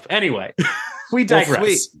 good stuff. Anyway, we digress. Well,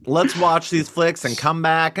 sweet. Let's watch these flicks and come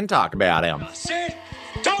back and talk about them. Sid,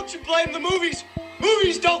 don't you blame the movies.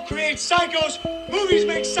 Movies don't create psychos. Movies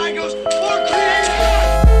make psychos more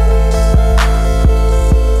creative.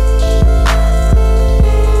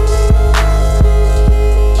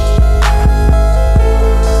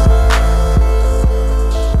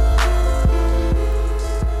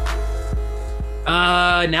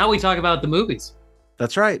 Now we talk about the movies.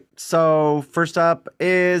 That's right. So first up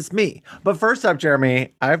is me. But first up,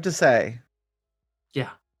 Jeremy, I have to say,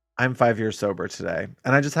 I'm 5 years sober today.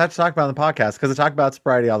 And I just had to talk about it on the podcast because I talk about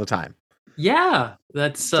sobriety all the time. Yeah,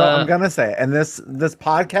 that's so I'm gonna say, and this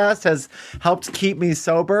podcast has helped keep me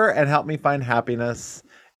sober and helped me find happiness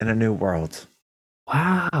in a new world.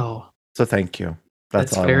 Wow. So thank you.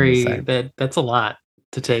 That's all very that's a lot.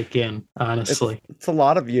 to take in, honestly. It's a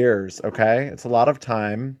lot of years, okay? It's a lot of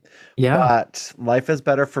time, Yeah. but life is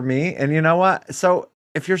better for me. And you know what? So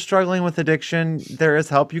if you're struggling with addiction, there is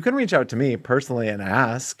help. You can reach out to me personally and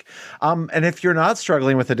ask. And if you're not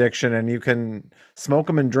struggling with addiction and you can smoke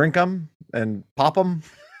them and drink them and pop them,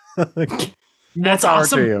 That's power to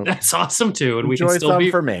awesome. you. That's awesome too. And enjoy some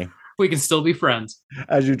for me we can still be friends.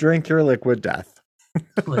 as you drink your liquid death.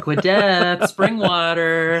 Liquid death, spring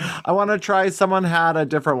water. I want to try. Someone had a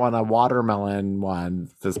different one, a watermelon one,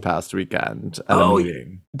 this past weekend at a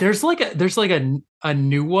meeting. There's like a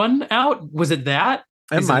new one out. Was it that?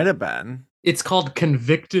 It might have been. It's called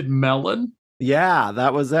Convicted Melon. Yeah,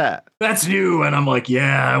 that was it. That's new, and I'm like,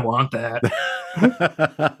 yeah, I want that.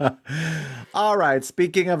 All right.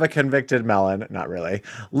 Speaking of a convicted melon, not really.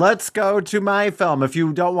 Let's go to my film. If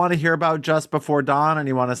you don't want to hear about Just Before Dawn and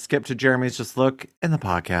you want to skip to Jeremy's, just look in the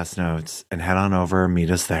podcast notes and head on over and meet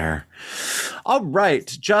us there. All right.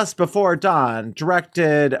 Just Before Dawn,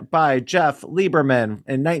 directed by Jeff Lieberman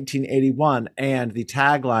in 1981. And the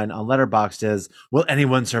tagline on Letterboxd is, "Will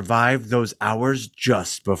anyone survive those hours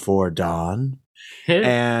just before dawn?"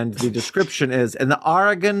 And the description is, in the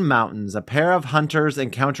Oregon mountains, a pair of hunters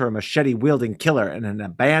encounter a machete-wielding killer in an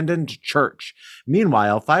abandoned church.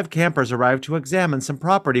 Meanwhile, 5 campers arrive to examine some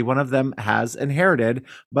property one of them has inherited,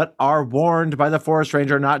 but are warned by the forest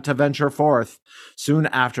ranger not to venture forth. Soon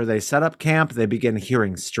after they set up camp, they begin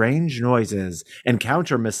hearing strange noises,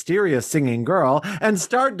 encounter mysterious singing girl, and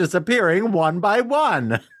start disappearing one by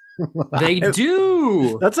one. They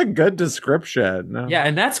do. That's a good description. Yeah,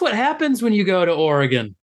 and that's what happens when you go to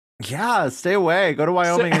Oregon. Yeah, stay away. Go to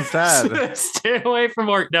Wyoming instead. Stay away from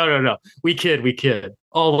Oregon. No. We kid.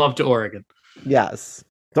 All love to Oregon. Yes,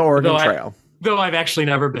 the Oregon Trail. Though I've actually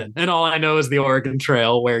never been. And all I know is the Oregon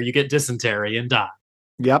Trail where you get dysentery and die.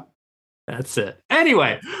 Yep. That's it.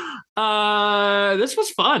 Anyway, this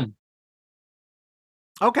was fun.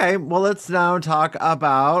 Okay, well, let's now talk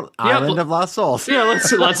about Island of Lost Souls. Yeah,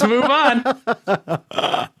 let's move on.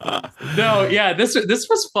 No, yeah, this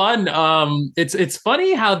was fun. It's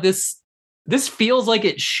funny how this feels like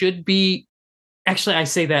it should be. Actually, I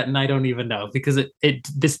say that and I don't even know, because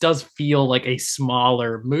this does feel like a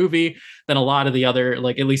smaller movie than a lot of the other,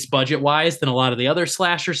 like, at least budget wise, than a lot of the other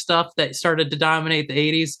slasher stuff that started to dominate the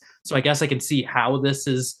 80s. So I guess I can see how this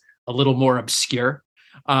is a little more obscure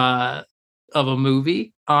of a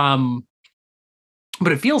movie.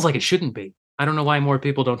 But it feels like it shouldn't be. I don't know why more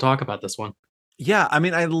people don't talk about this one. Yeah, I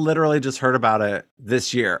mean, I literally just heard about it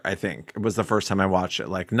this year, I think. It was the first time I watched it.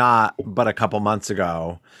 Like, not but a couple months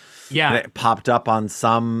ago. Yeah. And it popped up on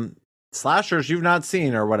some slashers you've not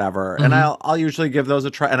seen or whatever. Mm-hmm. And I'll usually give those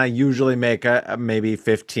a try. And I usually make a maybe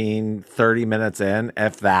 15, 30 minutes in,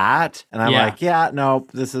 if that. And I'm like, yeah, no,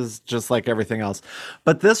 this is just like everything else.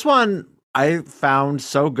 But this one I found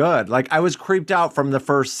so good. Like, I was creeped out from the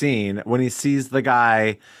first scene when he sees the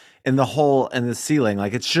guy in the hole in the ceiling.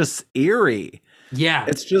 Like, it's just eerie. Yeah.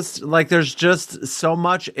 It's just like, there's just so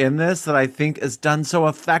much in this that I think is done so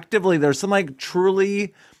effectively. There's some like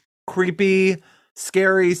truly creepy,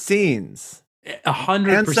 scary scenes.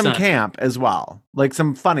 100%. And some camp as well. Like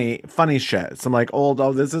some funny shit. Some like old,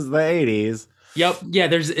 this is the 80s. Yep. Yeah,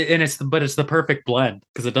 it's the perfect blend,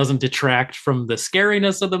 because it doesn't detract from the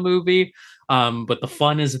scariness of the movie. But the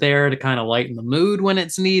fun is there to kind of lighten the mood when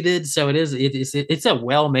it's needed. So it's a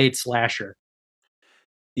well-made slasher.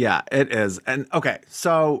 Yeah, it is. And okay,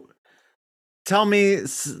 so tell me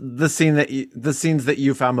the scenes that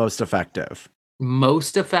you found most effective.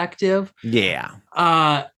 Most effective? Yeah.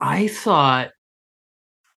 I thought,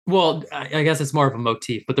 well, I guess it's more of a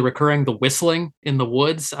motif, but the whistling in the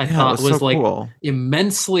woods, I thought was so like cool.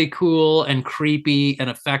 Immensely cool and creepy and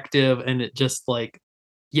effective. And it just like,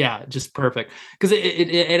 yeah, just perfect. Because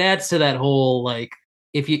it adds to that whole, like,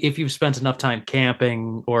 if you've spent enough time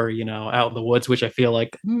camping or, out in the woods, which I feel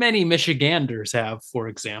like many Michiganders have, for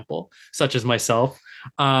example, such as myself.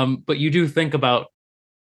 But you do think about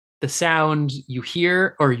the sound you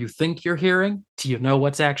hear or you think you're hearing. Do you know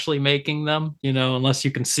what's actually making them? Unless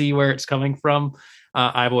you can see where it's coming from.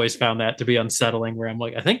 I've always found that to be unsettling, where I'm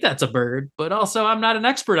like, I think that's a bird, but also I'm not an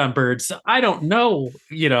expert on birds. So I don't know,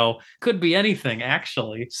 could be anything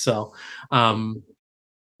actually. So,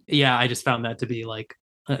 yeah, I just found that to be like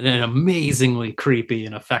an amazingly creepy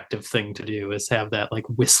and effective thing to do, is have that like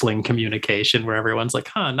whistling communication where everyone's like,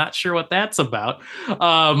 not sure what that's about.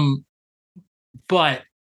 But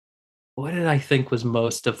what did I think was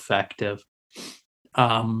most effective?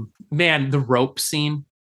 Man, the rope scene.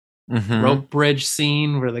 Mm-hmm. Rope bridge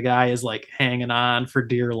scene where the guy is like hanging on for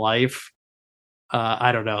dear life.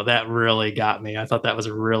 I don't know. That really got me. I thought that was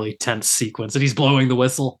a really tense sequence, and he's blowing the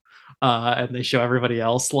whistle. and they show everybody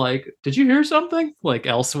else like, did you hear something like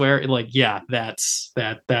elsewhere? Like, yeah, that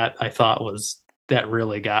I thought was that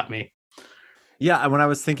really got me. Yeah, and when I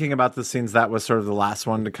was thinking about the scenes, that was sort of the last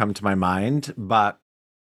one to come to my mind, but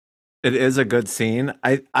it is a good scene.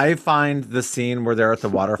 I find the scene where they're at the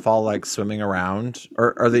waterfall, like swimming around,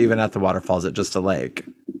 or are they even at the waterfall? Is it just a lake?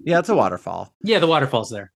 Yeah, it's a waterfall. Yeah, the waterfall's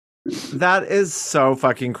there. That is so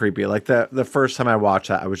fucking creepy. Like the first time I watched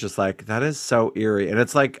that, I was just like, that is so eerie. And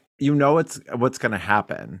it's like, it's what's gonna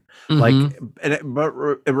happen. Like, but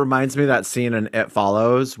it reminds me of that scene in It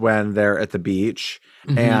Follows when they're at the beach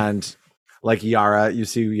and like Yara, you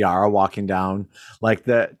see Yara walking down like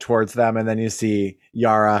towards them, and then you see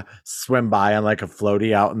Yara swim by on like a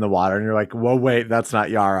floaty out in the water, and you're like, whoa, wait, that's not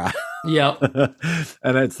Yara. Yep.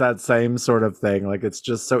 And it's that same sort of thing. Like, it's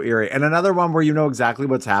just so eerie. And another one where you know exactly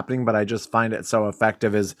what's happening, but I just find it so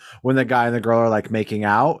effective is when the guy and the girl are like making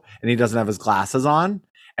out and he doesn't have his glasses on.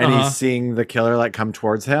 And he's seeing the killer like come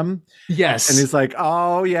towards him. Yes. And he's like,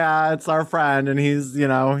 oh yeah, it's our friend. And he's,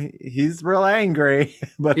 he's real angry.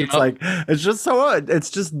 But it's like, it's just it's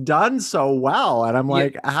just done so well. And I'm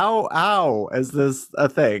like, how is this a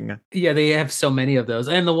thing? Yeah, they have so many of those.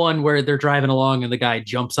 And the one where they're driving along and the guy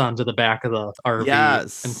jumps onto the back of the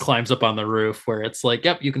RV and climbs up on the roof, where it's like,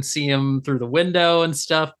 yep, you can see him through the window and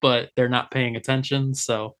stuff, but they're not paying attention.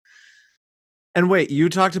 So. And wait, you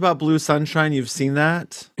talked about Blue Sunshine. You've seen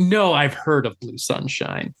that? No, I've heard of Blue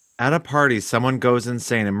Sunshine. At a party, someone goes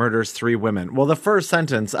insane and murders 3 women. Well, the first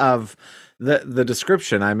sentence of the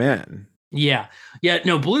description I'm in. Yeah.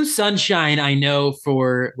 No, Blue Sunshine, I know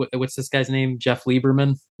for, what's this guy's name? Jeff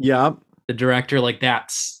Lieberman? Yep. The director, like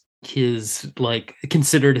that's his, like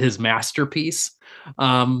considered his masterpiece.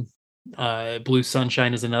 Blue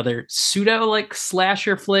Sunshine is another pseudo like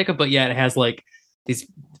slasher flick, but yeah, it has like these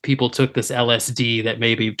people took this LSD that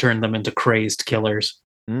maybe turned them into crazed killers.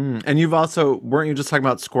 And you've also, weren't you just talking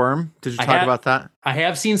about Squirm? Did you talk about that? I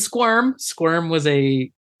have seen Squirm. Squirm was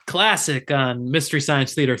a classic on Mystery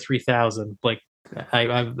Science Theater 3000. Like,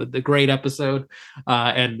 I the great episode.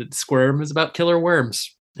 And Squirm is about killer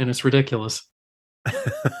worms, and it's ridiculous.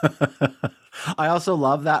 I also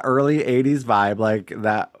love that early 80s vibe, like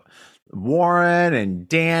that Warren and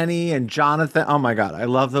Danny and Jonathan. Oh my God. I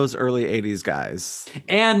love those early 80s guys.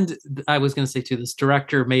 And I was going to say too, this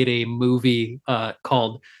director made a movie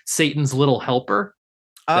called Satan's Little Helper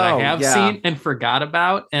that I have seen and forgot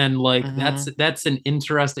about. And like, that's an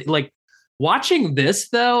interesting, like watching this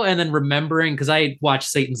though, and then remembering, cause I watched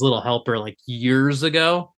Satan's Little Helper like years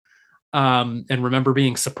ago. And remember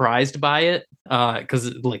being surprised by it.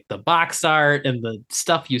 Cause like the box art and the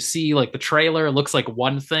stuff you see, like the trailer looks like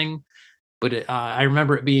one thing. But I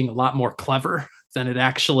remember it being a lot more clever than it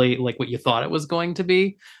actually, like what you thought it was going to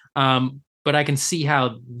be. But I can see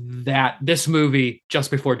how this movie, Just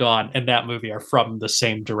Before Dawn, and that movie are from the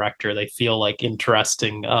same director. They feel like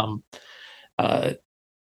interesting,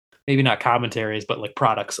 maybe not commentaries, but like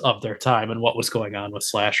products of their time and what was going on with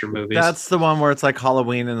slasher movies. That's the one where it's like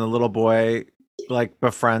Halloween and the little boy like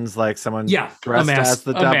befriends like someone dressed as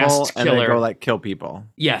the devil and they go like kill people.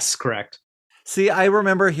 Yes, correct. See, I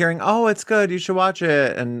remember hearing, oh, it's good, you should watch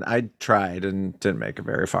it. And I tried and didn't make it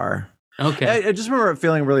very far. Okay. I just remember it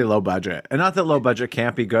feeling really low budget. And not that low budget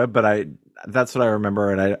can't be good, but that's what I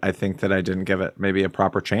remember. And I think that I didn't give it maybe a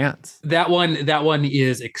proper chance. That one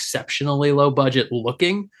is exceptionally low budget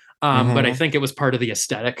looking. But I think it was part of the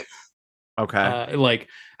aesthetic. Okay. Like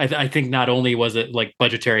I think not only was it like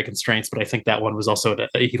budgetary constraints, but I think that one was also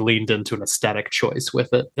he leaned into an aesthetic choice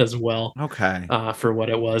with it as well. Okay. For what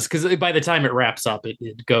it was, because by the time it wraps up,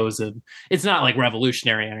 it goes and it's not like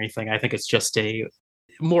revolutionary or anything. I think it's just a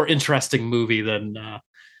more interesting movie than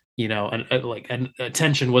and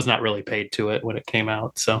attention was not really paid to it when it came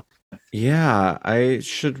out. So yeah, I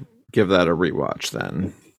should give that a rewatch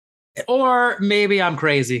then. Or maybe I'm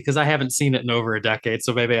crazy because I haven't seen it in over a decade,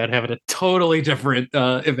 so maybe I'd have a totally different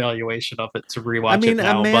evaluation of it to rewatch. I mean, it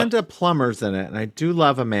now, Amanda Plummer's in it, and I do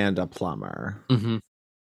love Amanda Plummer.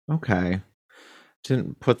 Okay,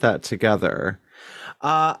 didn't put that together.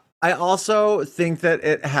 I also think that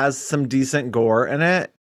it has some decent gore in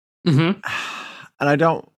it, and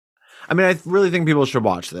I really think people should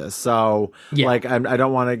watch this. So, like, I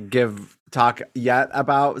don't want to talk yet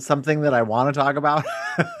about something that I want to talk about.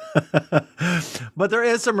 But there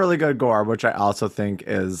is some really good gore, which I also think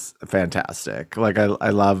is fantastic. Like I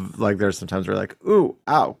love, like there's sometimes where you're like, ooh,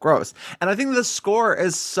 ow, gross. And I think the score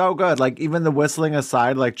is so good. Like even the whistling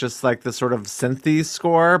aside, like just like the sort of synthy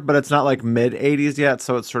score, but it's not like mid 80s yet.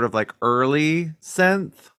 So it's sort of like early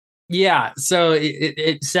synth. Yeah, so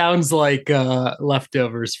it sounds like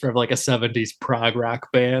leftovers from like a 70s prog rock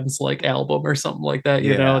band's like album or something like that,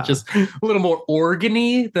 you know, Yeah. just a little more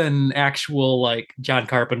organy than actual like John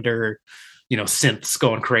Carpenter, synths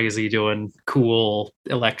going crazy doing cool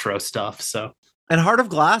electro stuff. So And Heart of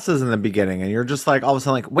Glass is in the beginning, and you're just like all of a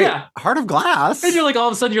sudden like, wait, yeah. Heart of Glass? And you're like all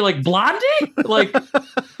of a sudden you're like Blondie? Like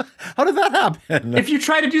how did that happen? if you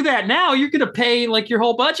try to do that now, you're gonna pay like your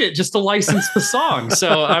whole budget just to license the song.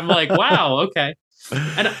 So I'm like, wow, okay.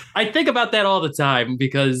 And I think about that all the time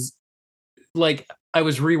because like I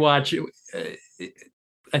was rewatching.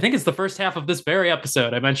 I think it's the first half of this very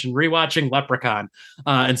episode. I mentioned rewatching Leprechaun,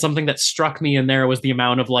 and something that struck me in there was the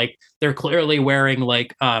amount of like they're clearly wearing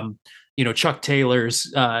like Chuck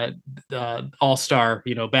Taylor's all-star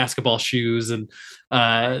basketball shoes and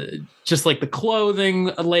just like the clothing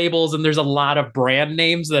labels, and there's a lot of brand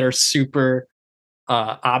names that are super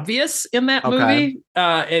obvious in that movie,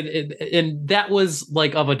 and that was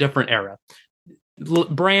like of a different era.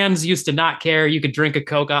 Brands used to not care. You could drink a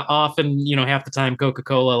Coke often, half the time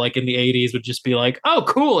Coca-Cola, like in the 80s, would just be like, oh,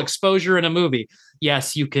 cool, exposure in a movie.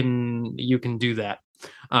 Yes, you can do that.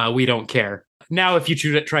 We don't care. Now, if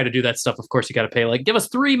you try to do that stuff, of course, you got to pay, like, give us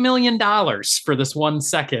 $3 million for this 1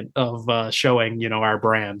 second of showing, our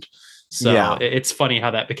brand. So yeah. It's funny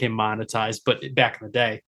how that became monetized. But back in the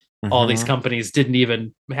day, all these companies didn't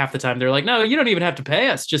even, half the time, they're like, no, you don't even have to pay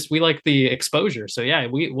us. Just we like the exposure. So yeah,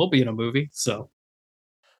 we'll be in a movie. So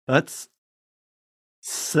that's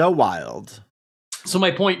so wild. So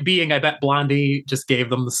my point being, I bet Blondie just gave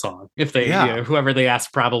them the song. If they, whoever they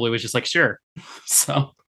asked probably was just like, sure.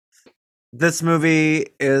 So this movie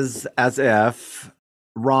is as if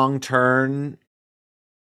Wrong Turn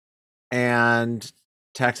and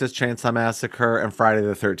Texas Chainsaw Massacre and Friday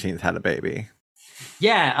the 13th had a baby.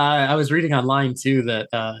 Yeah, I was reading online too that,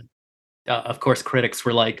 of course, critics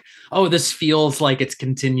were like, "Oh, this feels like it's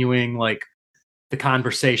continuing like the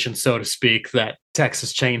conversation, so to speak, that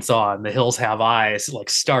Texas Chainsaw and The Hills Have Eyes like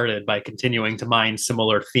started by continuing to mine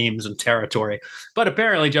similar themes and territory." But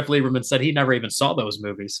apparently, Jeff Lieberman said he never even saw those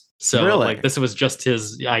movies, so really? like this was just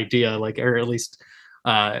his idea, like, or at least,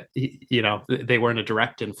 they weren't a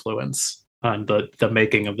direct influence on the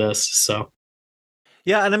making of this. So.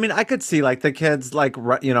 Yeah, and I mean, I could see like the kids like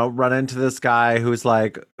run into this guy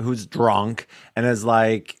who's drunk and is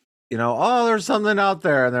like, oh, there's something out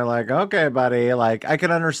there, and they're like, okay, buddy, like I can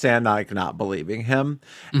understand not believing him,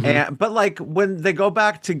 but like when they go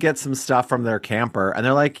back to get some stuff from their camper, and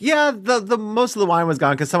they're like, yeah, the most of the wine was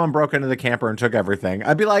gone because someone broke into the camper and took everything.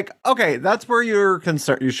 I'd be like, okay, that's where you're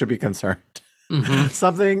concerned. You should be concerned.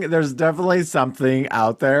 There's definitely something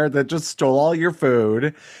out there that just stole all your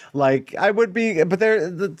food. Like I would be, but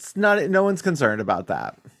that's not, no one's concerned about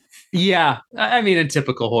that. Yeah. I mean, in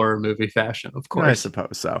typical horror movie fashion, of course. I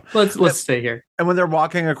suppose so. Let's stay here. And when they're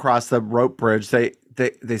walking across the rope bridge, they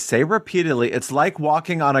say repeatedly, it's like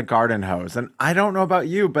walking on a garden hose. And I don't know about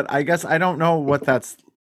you, but I guess I don't know what that's,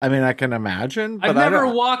 I mean, I can imagine. But I've never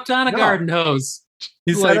walked on a garden hose.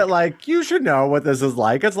 He said it like, you should know what this is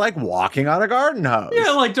like. It's like walking on a garden hose.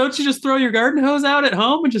 Yeah, like, don't you just throw your garden hose out at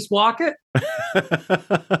home and just walk it?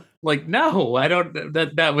 Like, no, I don't.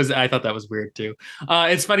 I thought that was weird too.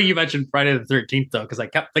 It's funny you mentioned Friday the 13th, though, because I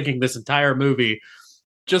kept thinking this entire movie,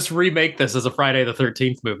 just remake this as a Friday the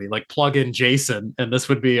 13th movie, like plug in Jason, and this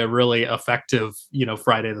would be a really effective,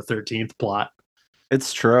 Friday the 13th plot.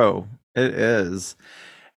 It's true. It is.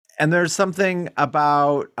 And there's something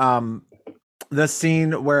about, the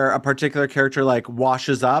scene where a particular character like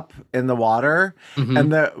washes up in the water, and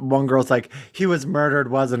the one girl's like, he was murdered,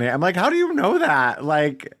 wasn't he? I'm like, how do you know that?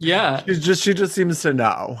 Like, yeah, she just seems to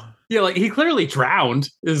know. Yeah, like he clearly drowned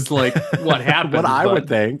is like what happened. What I would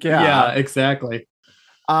think. Yeah, exactly.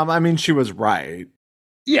 I mean, she was right.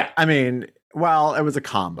 Yeah. I mean, well, it was a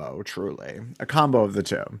combo, truly. A combo of the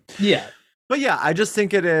two. Yeah. But yeah, I just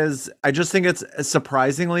think it's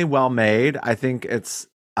surprisingly well made. I think it's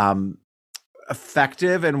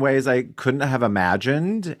effective in ways I couldn't have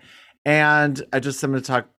imagined. And I'm going to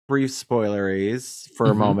talk brief spoileries for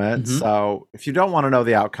a moment. So if you don't want to know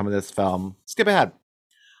the outcome of this film, skip ahead.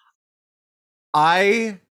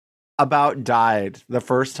 I about died the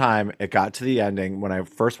first time it got to the ending when I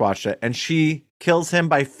first watched it, and she kills him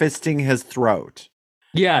by fisting his throat.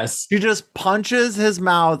 Yes. She just punches his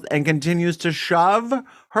mouth and continues to shove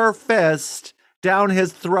her fist down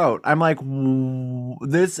his throat. I'm like,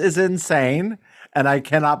 this is insane. And I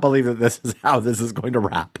cannot believe that this is how this is going to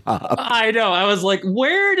wrap up. I know. I was like,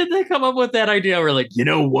 where did they come up with that idea? We're like, you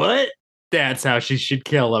know what? That's how she should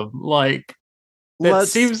kill him. Like,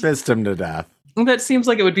 let's fist him to death. That seems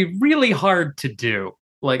like it would be really hard to do.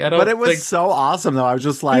 Like, I don't But it was think, so awesome, though. I was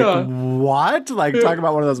just like, Yeah. what? Like, talk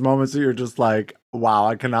about one of those moments that you're just like, wow,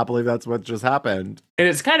 I cannot believe that's what just happened. and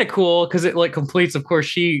it's kind of cool because it like completes, of course,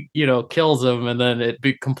 she, kills him, and then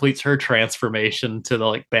completes her transformation to the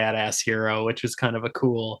like badass hero, which is kind of a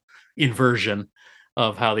cool inversion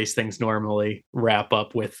of how these things normally wrap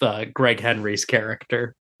up with Greg Henry's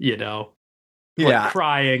character, like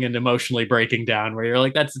crying and emotionally breaking down, where you're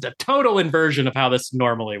like, that's a total inversion of how this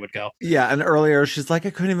normally would go. Yeah, and earlier she's like, I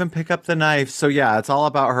couldn't even pick up the knife. So yeah, it's all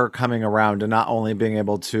about her coming around and not only being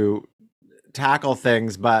able to tackle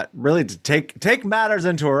things, but really to take matters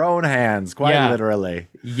into her own hands, quite literally.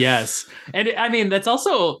 Yes. And I mean, that's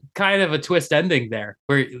also kind of a twist ending there,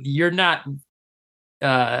 where you're not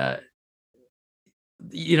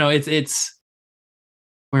it's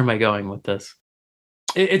where am I going with this?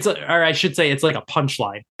 It's or I should say it's like a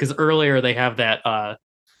punchline, because earlier they have that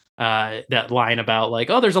that line about like,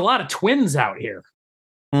 oh, there's a lot of twins out here.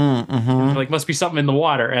 Mm-hmm. Like, must be something in the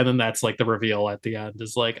water, and then that's like the reveal at the end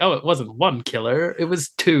is like, oh, it wasn't one killer, it was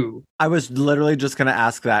two. I was literally just going to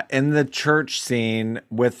ask that in the church scene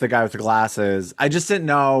with the guy with the glasses. I just didn't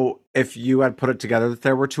know if you had put it together that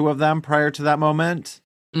there were two of them prior to that moment.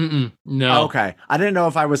 No. Okay. I didn't know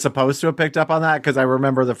if I was supposed to have picked up on that, because I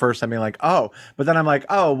remember the first time being like, oh, but then I'm like,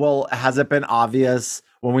 oh, well, has it been obvious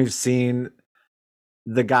when we've seen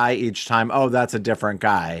the guy each time? Oh, that's a different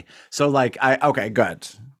guy. So like, okay, good.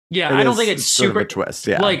 Yeah, I don't think it's sort super of a twist.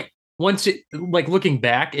 Yeah. Like, once it, like, looking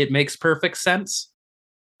back, it makes perfect sense.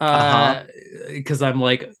 Because I'm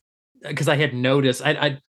like, because I had noticed,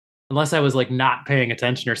 I unless I was like not paying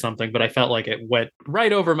attention or something, but I felt like it went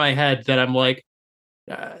right over my head that I'm like,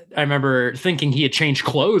 I remember thinking he had changed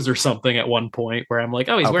clothes or something at one point, where I'm like,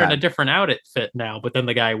 oh, he's wearing a different outfit now. But then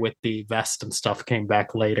the guy with the vest and stuff came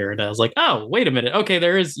back later, and I was like, oh, wait a minute. Okay,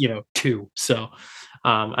 there is, two. So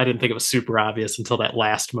I didn't think it was super obvious until that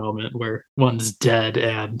last moment where one's dead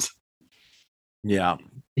and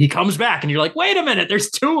he comes back, and you're like, wait a minute, there's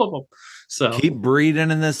two of them. So keep breeding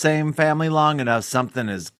in the same family long enough, something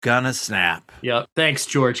is gonna snap. Yeah. Thanks,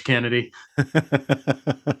 George Kennedy.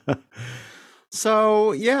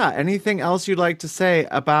 So, yeah, anything else you'd like to say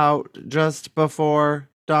about Just Before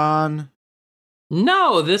Dawn?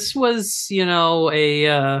 No, this was,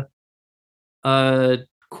 a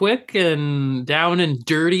quick and down and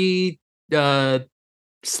dirty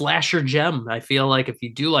slasher gem. I feel like if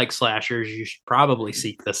you do like slashers, you should probably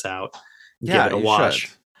seek this out. Yeah, give it a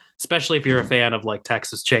watch. Especially if you're a fan of like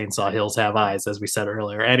Texas Chainsaw, Hills Have Eyes, as we said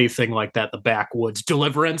earlier, anything like that, The Backwoods,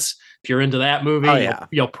 Deliverance. If you're into that movie,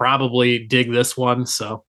 you'll probably dig this one.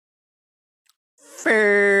 So,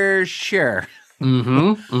 for sure.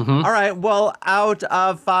 Mm-hmm. All right. Well, out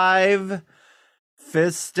of 5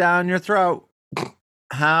 fists down your throat,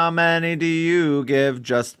 how many do you give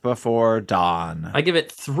Just Before Dawn? I give it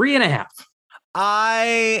 3.5.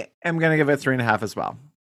 I am going to give it 3.5 as well.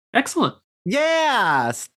 Excellent. Yeah,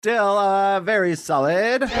 still very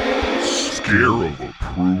solid.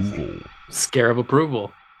 Scare of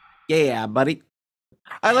approval. Yeah, buddy.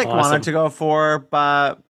 I wanted to go 4,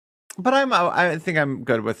 but I think I'm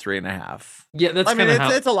good with 3.5. Yeah, that's. I mean,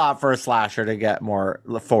 it's a lot for a slasher to get more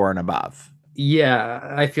 4 and above.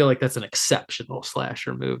 Yeah, I feel like that's an exceptional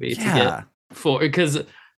slasher movie to get 4, because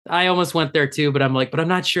I almost went there too, but I'm like, but I'm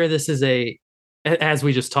not sure this is as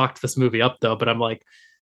we just talked this movie up though, but I'm like,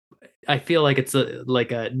 I feel like it's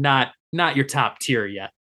not your top tier yet.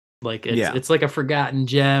 Like it's like a forgotten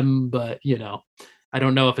gem, but I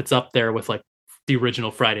don't know if it's up there with like the original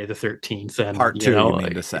Friday the 13th and part 2. You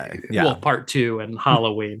mean to say? Yeah. Well, part 2 and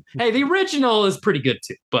Halloween. Hey, the original is pretty good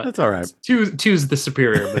too, but that's all right. Two's the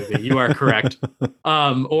superior movie. You are correct.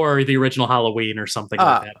 Or the original Halloween or something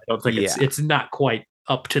like that. I don't think it's not quite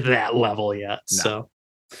up to that level yet. No. So,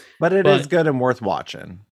 but it is good and worth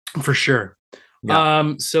watching for sure.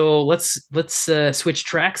 Yeah. So let's switch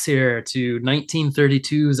tracks here to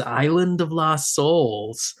 1932's Island of Lost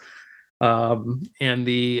Souls. And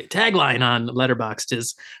the tagline on Letterboxd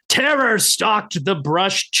is "Terror stalked the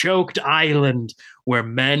brush-choked island where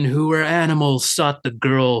men who were animals sought the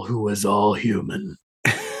girl who was all human."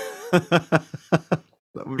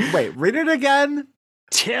 Wait, read it again.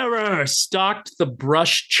 Terror stalked the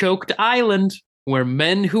brush-choked island where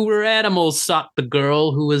men who were animals sought the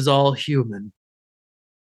girl who was all human.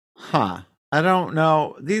 Huh. I don't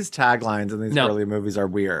know. These taglines in these early movies are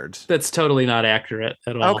weird. That's totally not accurate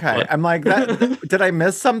at all. Okay. But I'm like, did I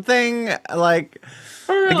miss something? Like,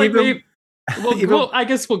 I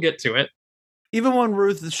guess we'll get to it. Even when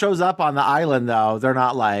Ruth shows up on the island, though, they're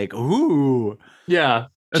not like, ooh. Yeah.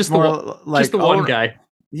 It's just more just the one guy.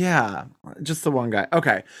 Yeah, just the one guy.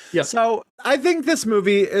 Okay. Yep. So I think this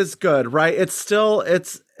movie is good, right? It's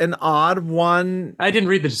an odd one. I didn't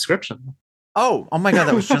read the description. Oh my God,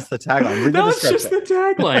 that was just the tagline. Read the That was just description. the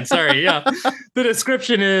tagline. Sorry, yeah. The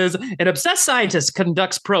description is an obsessed scientist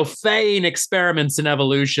conducts profane experiments in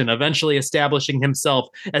evolution, eventually establishing himself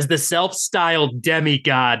as the self-styled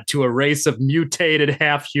demigod to a race of mutated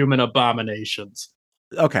half-human abominations.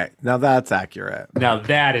 Okay, now that's accurate. Now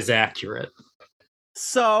that is accurate.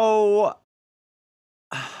 So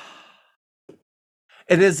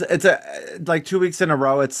it's like 2 weeks in a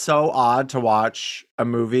row. It's so odd to watch a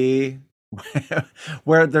movie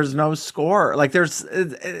where there's no score. Like where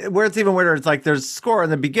it's even weirder. It's like there's score in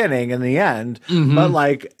the beginning and the end, but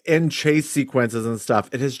like in chase sequences and stuff,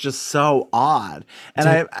 it is just so odd.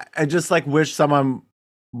 And I just like wish someone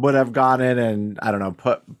would have gone in and I don't know,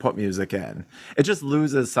 put music in. It just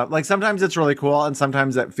loses some. Like sometimes it's really cool, and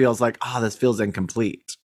sometimes it feels like, oh, this feels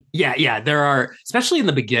incomplete. Yeah. There are, especially in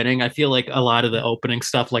the beginning, I feel like a lot of the opening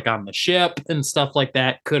stuff, like on the ship and stuff like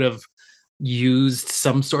that, could have used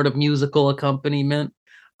some sort of musical accompaniment.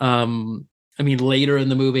 I mean, later in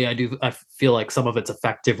the movie, I feel like some of it's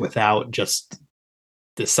effective without just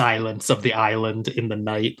the silence of the island in the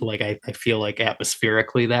night. Like I feel like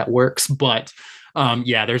atmospherically that works, but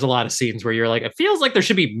yeah, there's a lot of scenes where you're like, it feels like there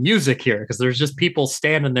should be music here because there's just people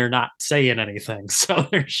standing there not saying anything. So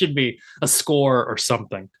there should be a score or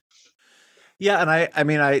something. Yeah, and I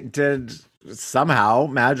mean, I did somehow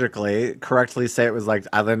magically correctly say it was like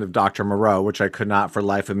Island of Dr. Moreau, which I could not for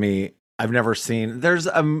life of me. I've never seen. There's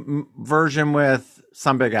a version with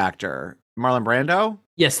some big actor, Marlon Brando.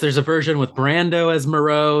 Yes, there's a version with Brando as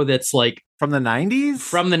Moreau that's like from the 90s.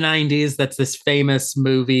 From the 90s, that's this famous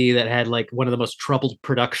movie that had like one of the most troubled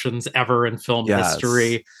productions ever in film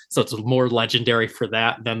history. So it's more legendary for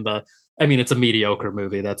that than it's a mediocre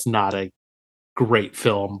movie. That's not a great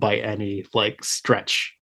film by any like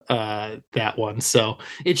stretch, that one. So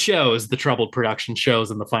it shows, the troubled production shows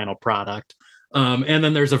in the final product. And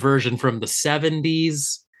then there's a version from the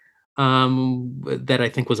 70s that I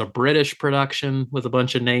think was a British production with a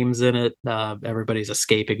bunch of names in it. Everybody's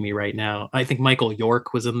escaping me right now. I think Michael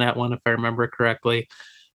York was in that one, if I remember correctly.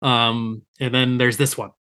 And then there's this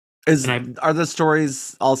one. Are the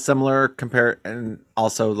stories all similar compared, and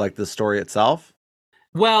also like the story itself?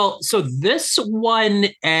 Well, so this one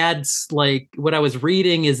adds, like, what I was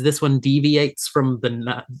reading is this one deviates from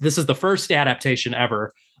this is the first adaptation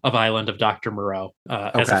ever of Island of Dr. Moreau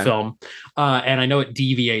as a film. And I know it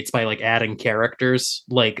deviates by like adding characters.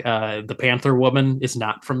 Like the Panther Woman is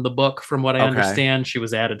not from the book, from what I understand. She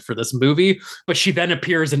was added for this movie, but she then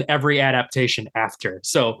appears in every adaptation after.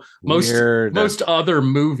 So most other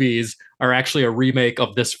movies are actually a remake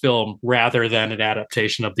of this film rather than an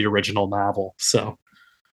adaptation of the original novel. So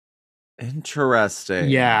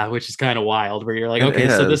interesting. Yeah, which is kind of wild, where you're like, okay,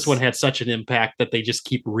 so this one had such an impact that they just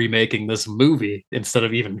keep remaking this movie instead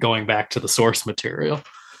of even going back to the source material.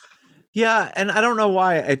 Yeah, and I don't know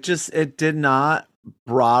why. It did not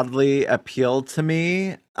broadly appeal to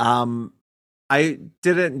me. I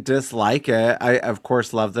didn't dislike it. I of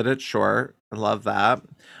course love that it's short. I love that.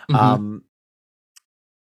 And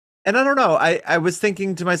I don't know. I was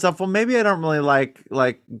thinking to myself, well, maybe I don't really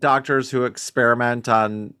like doctors who experiment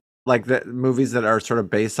on like the movies that are sort of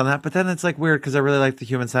based on that, but then it's like weird because I really like The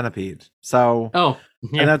Human Centipede. So,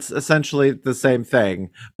 and that's essentially the same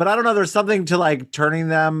thing. But I don't know. There's something to like turning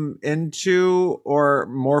them into or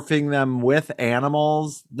morphing them with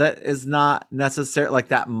animals that is not necessarily like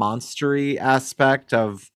that monstery aspect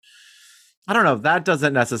of. I don't know. That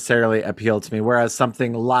doesn't necessarily appeal to me. Whereas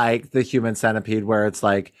something like The Human Centipede, where it's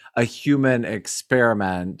like a human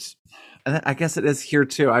experiment, and I guess it is here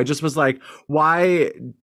too. I just was like, why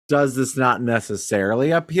does this not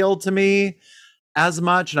necessarily appeal to me as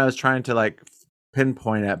much? And I was trying to like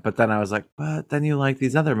pinpoint it, but then I was like, but then you like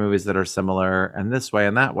these other movies that are similar and this way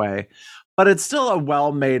and that way. But it's still a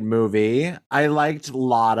well-made movie. I liked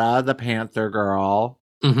Lotta, the Panther girl.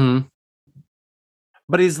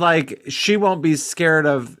 But he's like, she won't be scared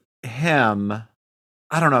of him.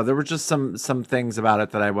 I don't know. There were just some things about it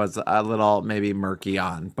that I was a little maybe murky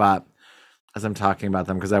on, but as I'm talking about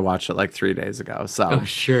them, because I watched it like 3 days ago. So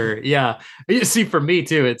sure. Yeah. You see, for me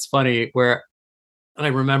too, it's funny where I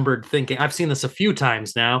remembered thinking, I've seen this a few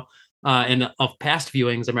times now. And of past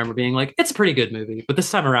viewings, I remember being like, it's a pretty good movie. But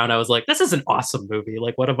this time around, I was like, this is an awesome movie.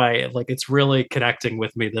 Like, what am I like? It's really connecting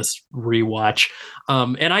with me, this rewatch.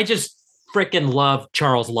 And I just freaking love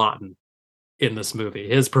Charles Laughton in this movie.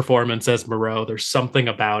 His performance as Moreau, there's something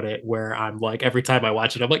about it where I'm like, every time I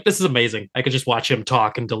watch it, I'm like, this is amazing. I could just watch him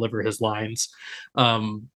talk and deliver his lines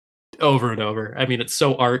over and over. I mean, it's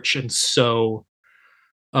so arch and so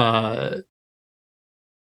uh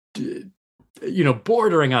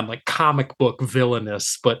bordering on like comic book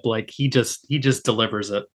villainous, but like he just delivers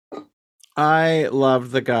it. I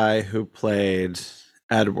loved the guy who played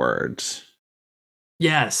Edward.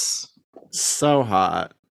 Yes. So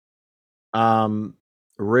hot.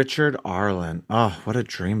 Richard Arlen. Oh, what a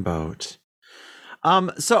dreamboat.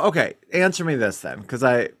 So okay, answer me this then, because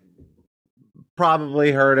I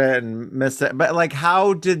probably heard it and missed it. But like,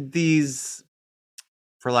 how did these,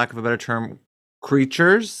 for lack of a better term,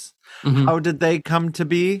 creatures, Mhm. how did they come to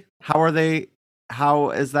be? How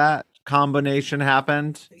is that combination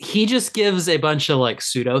happened? He just gives a bunch of like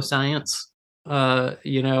pseudoscience,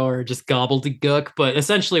 or just gobbledygook. But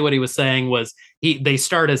essentially, what he was saying was they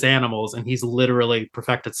start as animals, and he's literally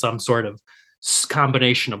perfected some sort of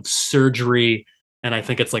combination of surgery, and I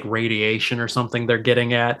think it's like radiation or something they're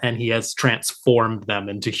getting at, and he has transformed them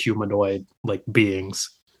into humanoid like beings.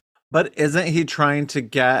 But isn't he trying to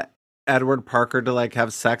get Edward Parker to like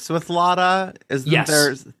have sex with Lotta? Isn't Yes,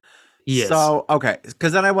 there? he is. So, okay,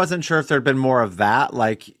 because then I wasn't sure if there'd been more of that,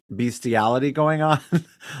 like bestiality going on,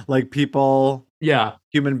 like people, Yeah,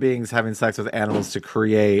 human beings having sex with animals to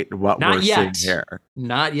create what Not we're yet. seeing here.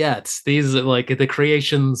 not yet. These like the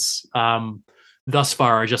creations thus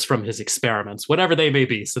far are just from his experiments, whatever they may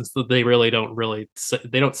be, since they they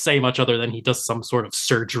don't say much other than he does some sort of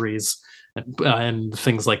surgeries and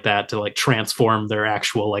things like that to like transform their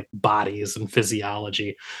actual like bodies and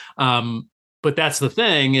physiology. But that's the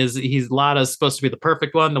thing is Lada's supposed to be the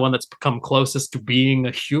perfect one, the one that's become closest to being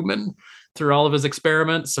a human through all of his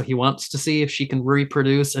experiments. So he wants to see if she can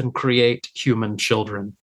reproduce and create human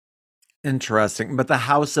children. Interesting. But the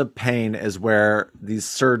House of Pain is where these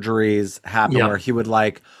surgeries happen, Yeah. where he would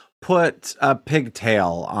like put a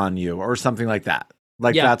pigtail on you or something like that.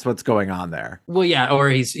 Like Yeah. that's what's going on there. Well, yeah, or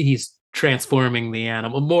he's transforming the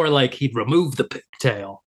animal more like he'd remove the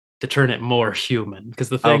pigtail to turn it more human. Because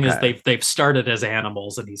the thing is, Okay. they've started as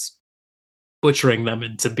animals, and he's butchering them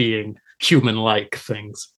into being human-like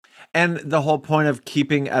things. And the whole point of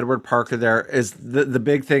keeping Edward Parker there is the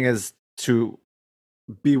big thing is to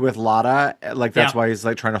be with Lotta. Like that's Yeah. why he's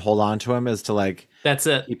like trying to hold on to him, is to like That's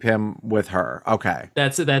it. keep him with her. Okay.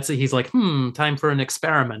 That's it. He's like, time for an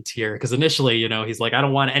experiment here. Because initially, he's like, I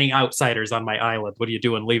don't want any outsiders on my island. What are you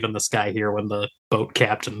doing leaving this guy here when the boat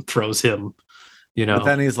captain throws him? But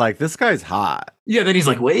then he's like, this guy's hot. Yeah, then he's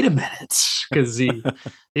like, wait a minute, because he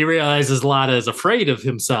realizes Lotta is afraid of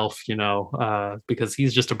himself, because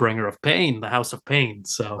he's just a bringer of pain, the House of Pain.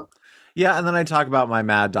 So Yeah, and then I talk about my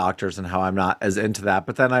mad doctors and how I'm not as into that,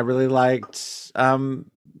 but then I really liked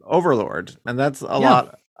Overlord, and that's a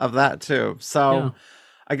lot of that too. So Yeah.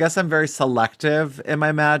 I guess I'm very selective in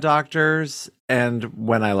my mad doctors, and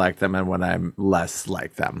when I like them and when I'm less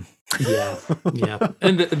like them. yeah,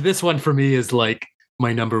 and this one for me is like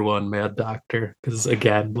my number one Mad Doctor, because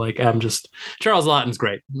again, like Charles Laughton's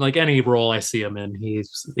great. Like any role I see him in, he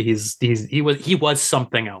was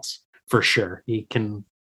something else for sure.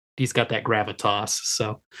 He's got that gravitas.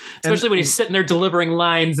 So especially when he's sitting there delivering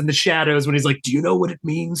lines in the shadows, when he's like, do you know what it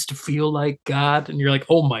means to feel like God? And you're like,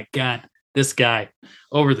 oh my God, this guy,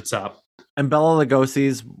 over the top. And Bela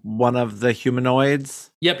Lugosi's one of the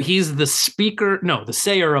humanoids. Yep, he's the speaker. No, the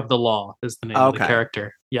sayer of the law is the name of the Okay.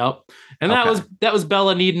 character. Yep, and Okay. that was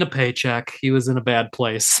Bella needing a paycheck. He was in a bad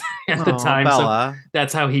place at the Aw, time, Bella. so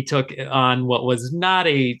that's how he took on what was not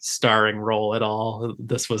a starring role at all.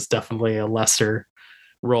 This was definitely a lesser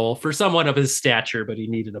role for someone of his stature, but he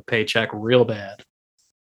needed a paycheck real bad.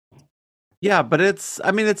 Yeah, but it's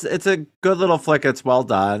a good little flick. It's well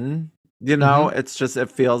done. It's just,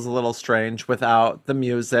 it feels a little strange without the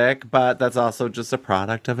music, but that's also just a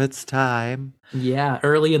product of its time. Yeah,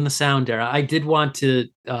 early in the sound era. I did want to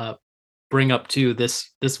bring up too,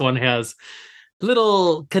 this one has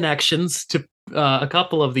little connections to a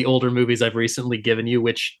couple of the older movies I've recently given you,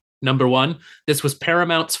 which, number one, this was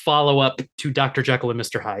Paramount's follow-up to Dr. Jekyll and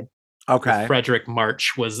Mr. Hyde. Okay. Frederick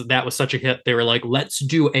March was such a hit. They were like, let's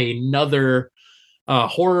do another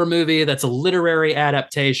horror movie that's a literary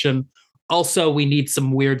adaptation. Also, we need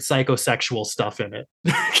some weird psychosexual stuff in it,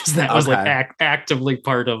 because that was Okay. like actively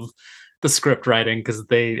part of the script writing, because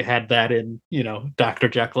they had that in, Dr.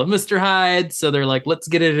 Jekyll and Mr. Hyde. So they're like, let's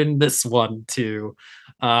get it in this one too.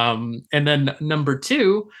 And then number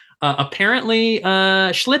two, apparently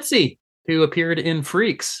Schlitzie, who appeared in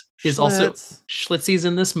Freaks, is also Schlitz. Schlitzie's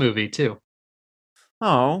in this movie too.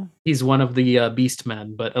 Oh. He's one of the Beast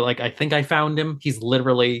Men, but like I think I found him. He's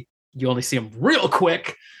literally, you only see him real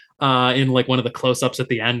quick in like one of the close-ups at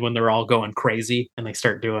the end when they're all going crazy and they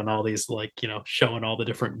start doing all these like, showing all the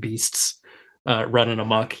different beasts running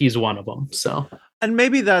amok. He's one of them. So And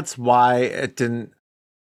maybe that's why it didn't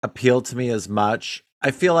appeal to me as much.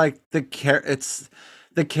 I feel like it's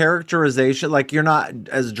the characterization, like you're not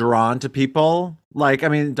as drawn to people. Like, I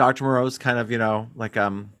mean, Dr. Moreau's kind of, like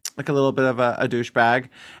a little bit of a douchebag,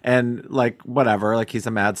 and like whatever, like he's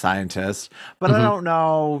a mad scientist. But I don't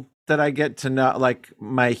know that I get to know like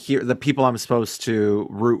the people I'm supposed to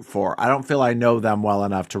root for. I don't feel I know them well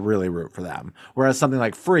enough to really root for them. Whereas something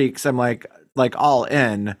like Freaks, I'm like all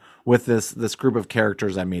in with this group of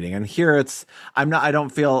characters I'm meeting. And here I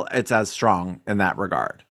don't feel it's as strong in that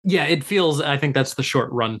regard. Yeah, it feels, I think that's the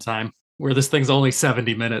short run time where this thing's only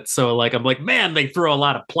 70 minutes. So like, I'm like, man, they throw a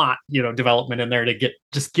lot of plot, development in there to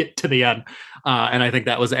get to the end. And I think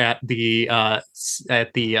that was at the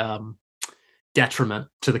detriment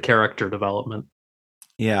to the character development.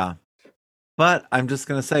 Yeah. But I'm just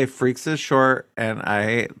going to say Freaks is short, and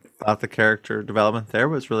I thought the character development there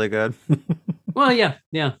was really good. Well, yeah.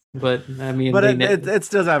 But I mean, but it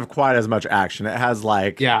doesn't have quite as much action. It has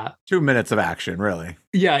 2 minutes of action, really.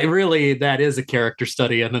 Yeah, it really, that is a character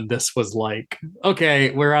study. And then this was like,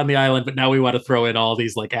 okay, we're on the island, but now we want to throw in all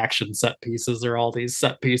these like action set pieces or all these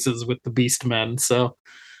set pieces with the Beast Men. So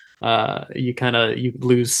you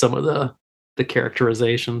lose some of the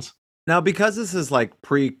characterizations. Now, because this is like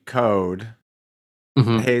pre-code,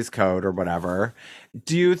 Hays Code or whatever,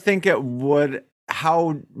 do you think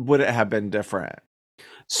how would it have been different?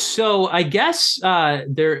 So I guess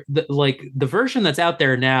the version that's out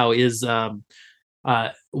there now is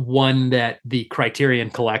one that the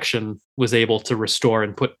Criterion Collection was able to restore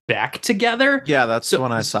and put back together. Yeah, that's the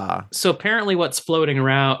one I saw. So apparently what's floating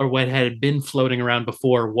around, or what had been floating around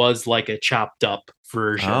before, was like a chopped up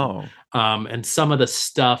version. Oh. And some of the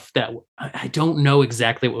stuff that I don't know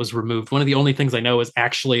exactly what was removed. One of the only things I know is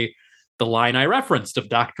actually the line I referenced of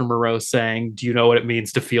Dr. Moreau saying, "Do you know what it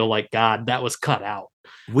means to feel like God?" That was cut out.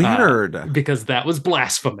 Weird. Because that was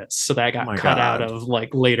blasphemous. So that got cut out of like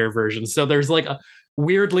later versions. So there's like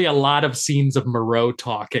weirdly a lot of scenes of Moreau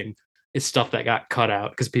talking is stuff that got cut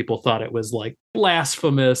out because people thought it was like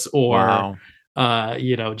blasphemous or,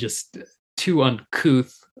 just too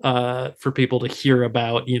uncouth for people to hear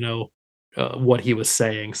about, what he was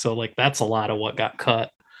saying. So like, that's a lot of what got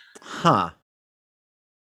cut. Huh.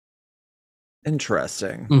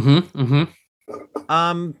 Interesting.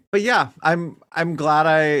 But yeah, I'm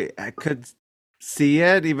glad I could see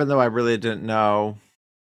it, even though I really didn't know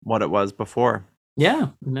what it was before. Yeah,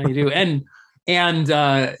 no, you do. And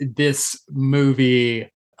this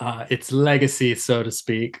movie, its legacy, so to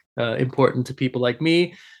speak, important to people like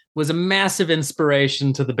me, was a massive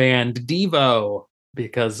inspiration to the band Devo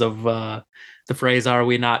because of the phrase "Are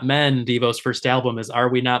we not men?" Devo's first album is "Are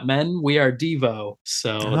we not men? We are Devo."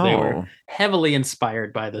 So they were heavily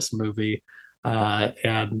inspired by this movie.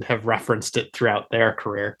 And have referenced it throughout their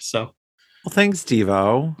career. So, well, thanks,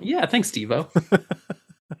 Devo. Yeah, thanks, Devo.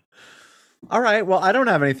 All right. Well, I don't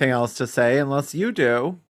have anything else to say unless you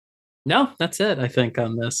do. No, that's it, I think,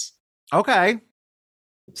 on this. Okay.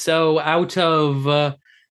 So out of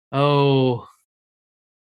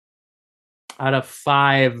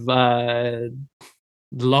 5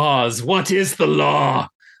 laws, what is the law?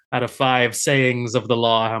 Out of 5 sayings of the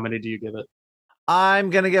law, how many do you give it? I'm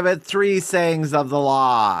going to give it 3 sayings of the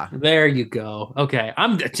law. There you go. Okay.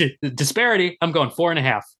 I'm disparity. I'm going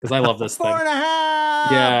 4.5 because I love this thing. 4.5.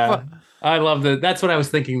 Yeah. I love that. That's what I was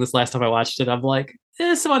thinking this last time I watched it. I'm like,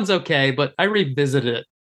 this one's okay, but I revisit it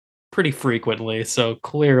pretty frequently. So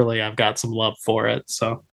clearly I've got some love for it.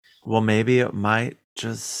 So, well, maybe it might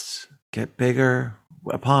just get bigger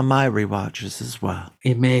upon my rewatches as well.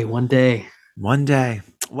 It may one day. One day.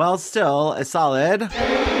 Well, still a solid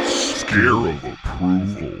Scare of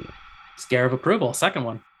approval. Scare of approval. Second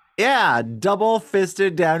one. Yeah,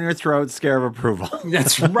 double-fisted down your throat scare of approval.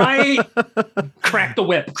 That's right. Crack the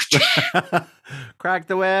whip. Crack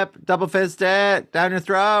the whip, double-fisted down your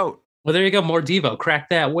throat. Well, there you go. More Devo. Crack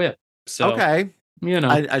that whip. So, okay.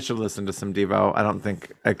 I should listen to some Devo. I don't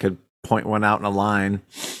think I could point one out in a line.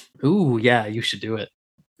 Ooh, yeah, you should do it.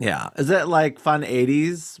 Yeah. Is it like fun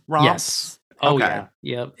 80s romps? Yes. Oh, okay.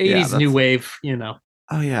 Yeah. 80s new wave,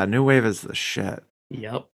 Oh, yeah. New wave is the shit.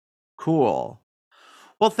 Yep. Cool.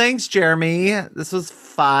 Well, thanks, Jeremy. This was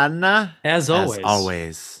fun. As always. As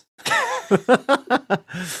always.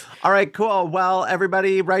 All right, cool. Well,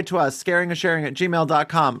 everybody, write to us,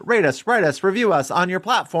 scaringandSharing@gmail.com. Rate us, write us, review us on your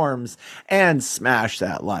platforms, and smash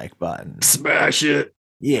that like button. Smash it.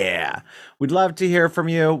 Yeah. We'd love to hear from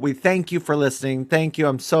you. We thank you for listening. Thank you.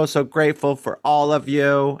 I'm so grateful for all of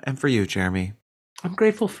you and for you, Jeremy. I'm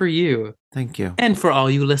grateful for you. Thank you. And for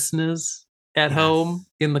all you listeners at home,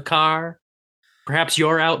 in the car. Perhaps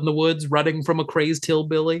you're out in the woods running from a crazed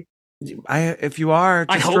hillbilly. If you are,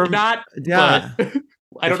 I hope not. Yeah. But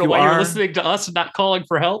I don't know why you're listening to us and not calling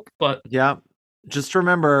for help, but yeah. Just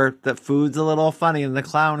remember that food's a little funny in the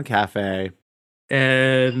Clown Cafe.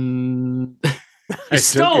 And I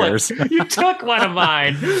stole yours. it. You took one of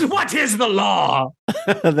mine. What is the law?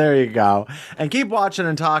 There you go. And keep watching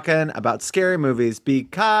and talking about scary movies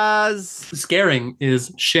because Scaring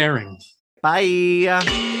is sharing. bye. Scaring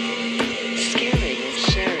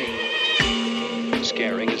is sharing.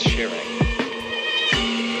 Scaring is sharing.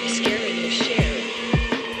 Scaring is sharing.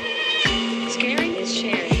 Scaring is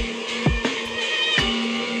sharing.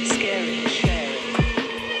 Scaring is sharing.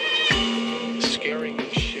 Scaring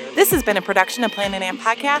is sharing. This has been a production of Planet Amp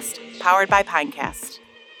Podcast, powered by Pinecast.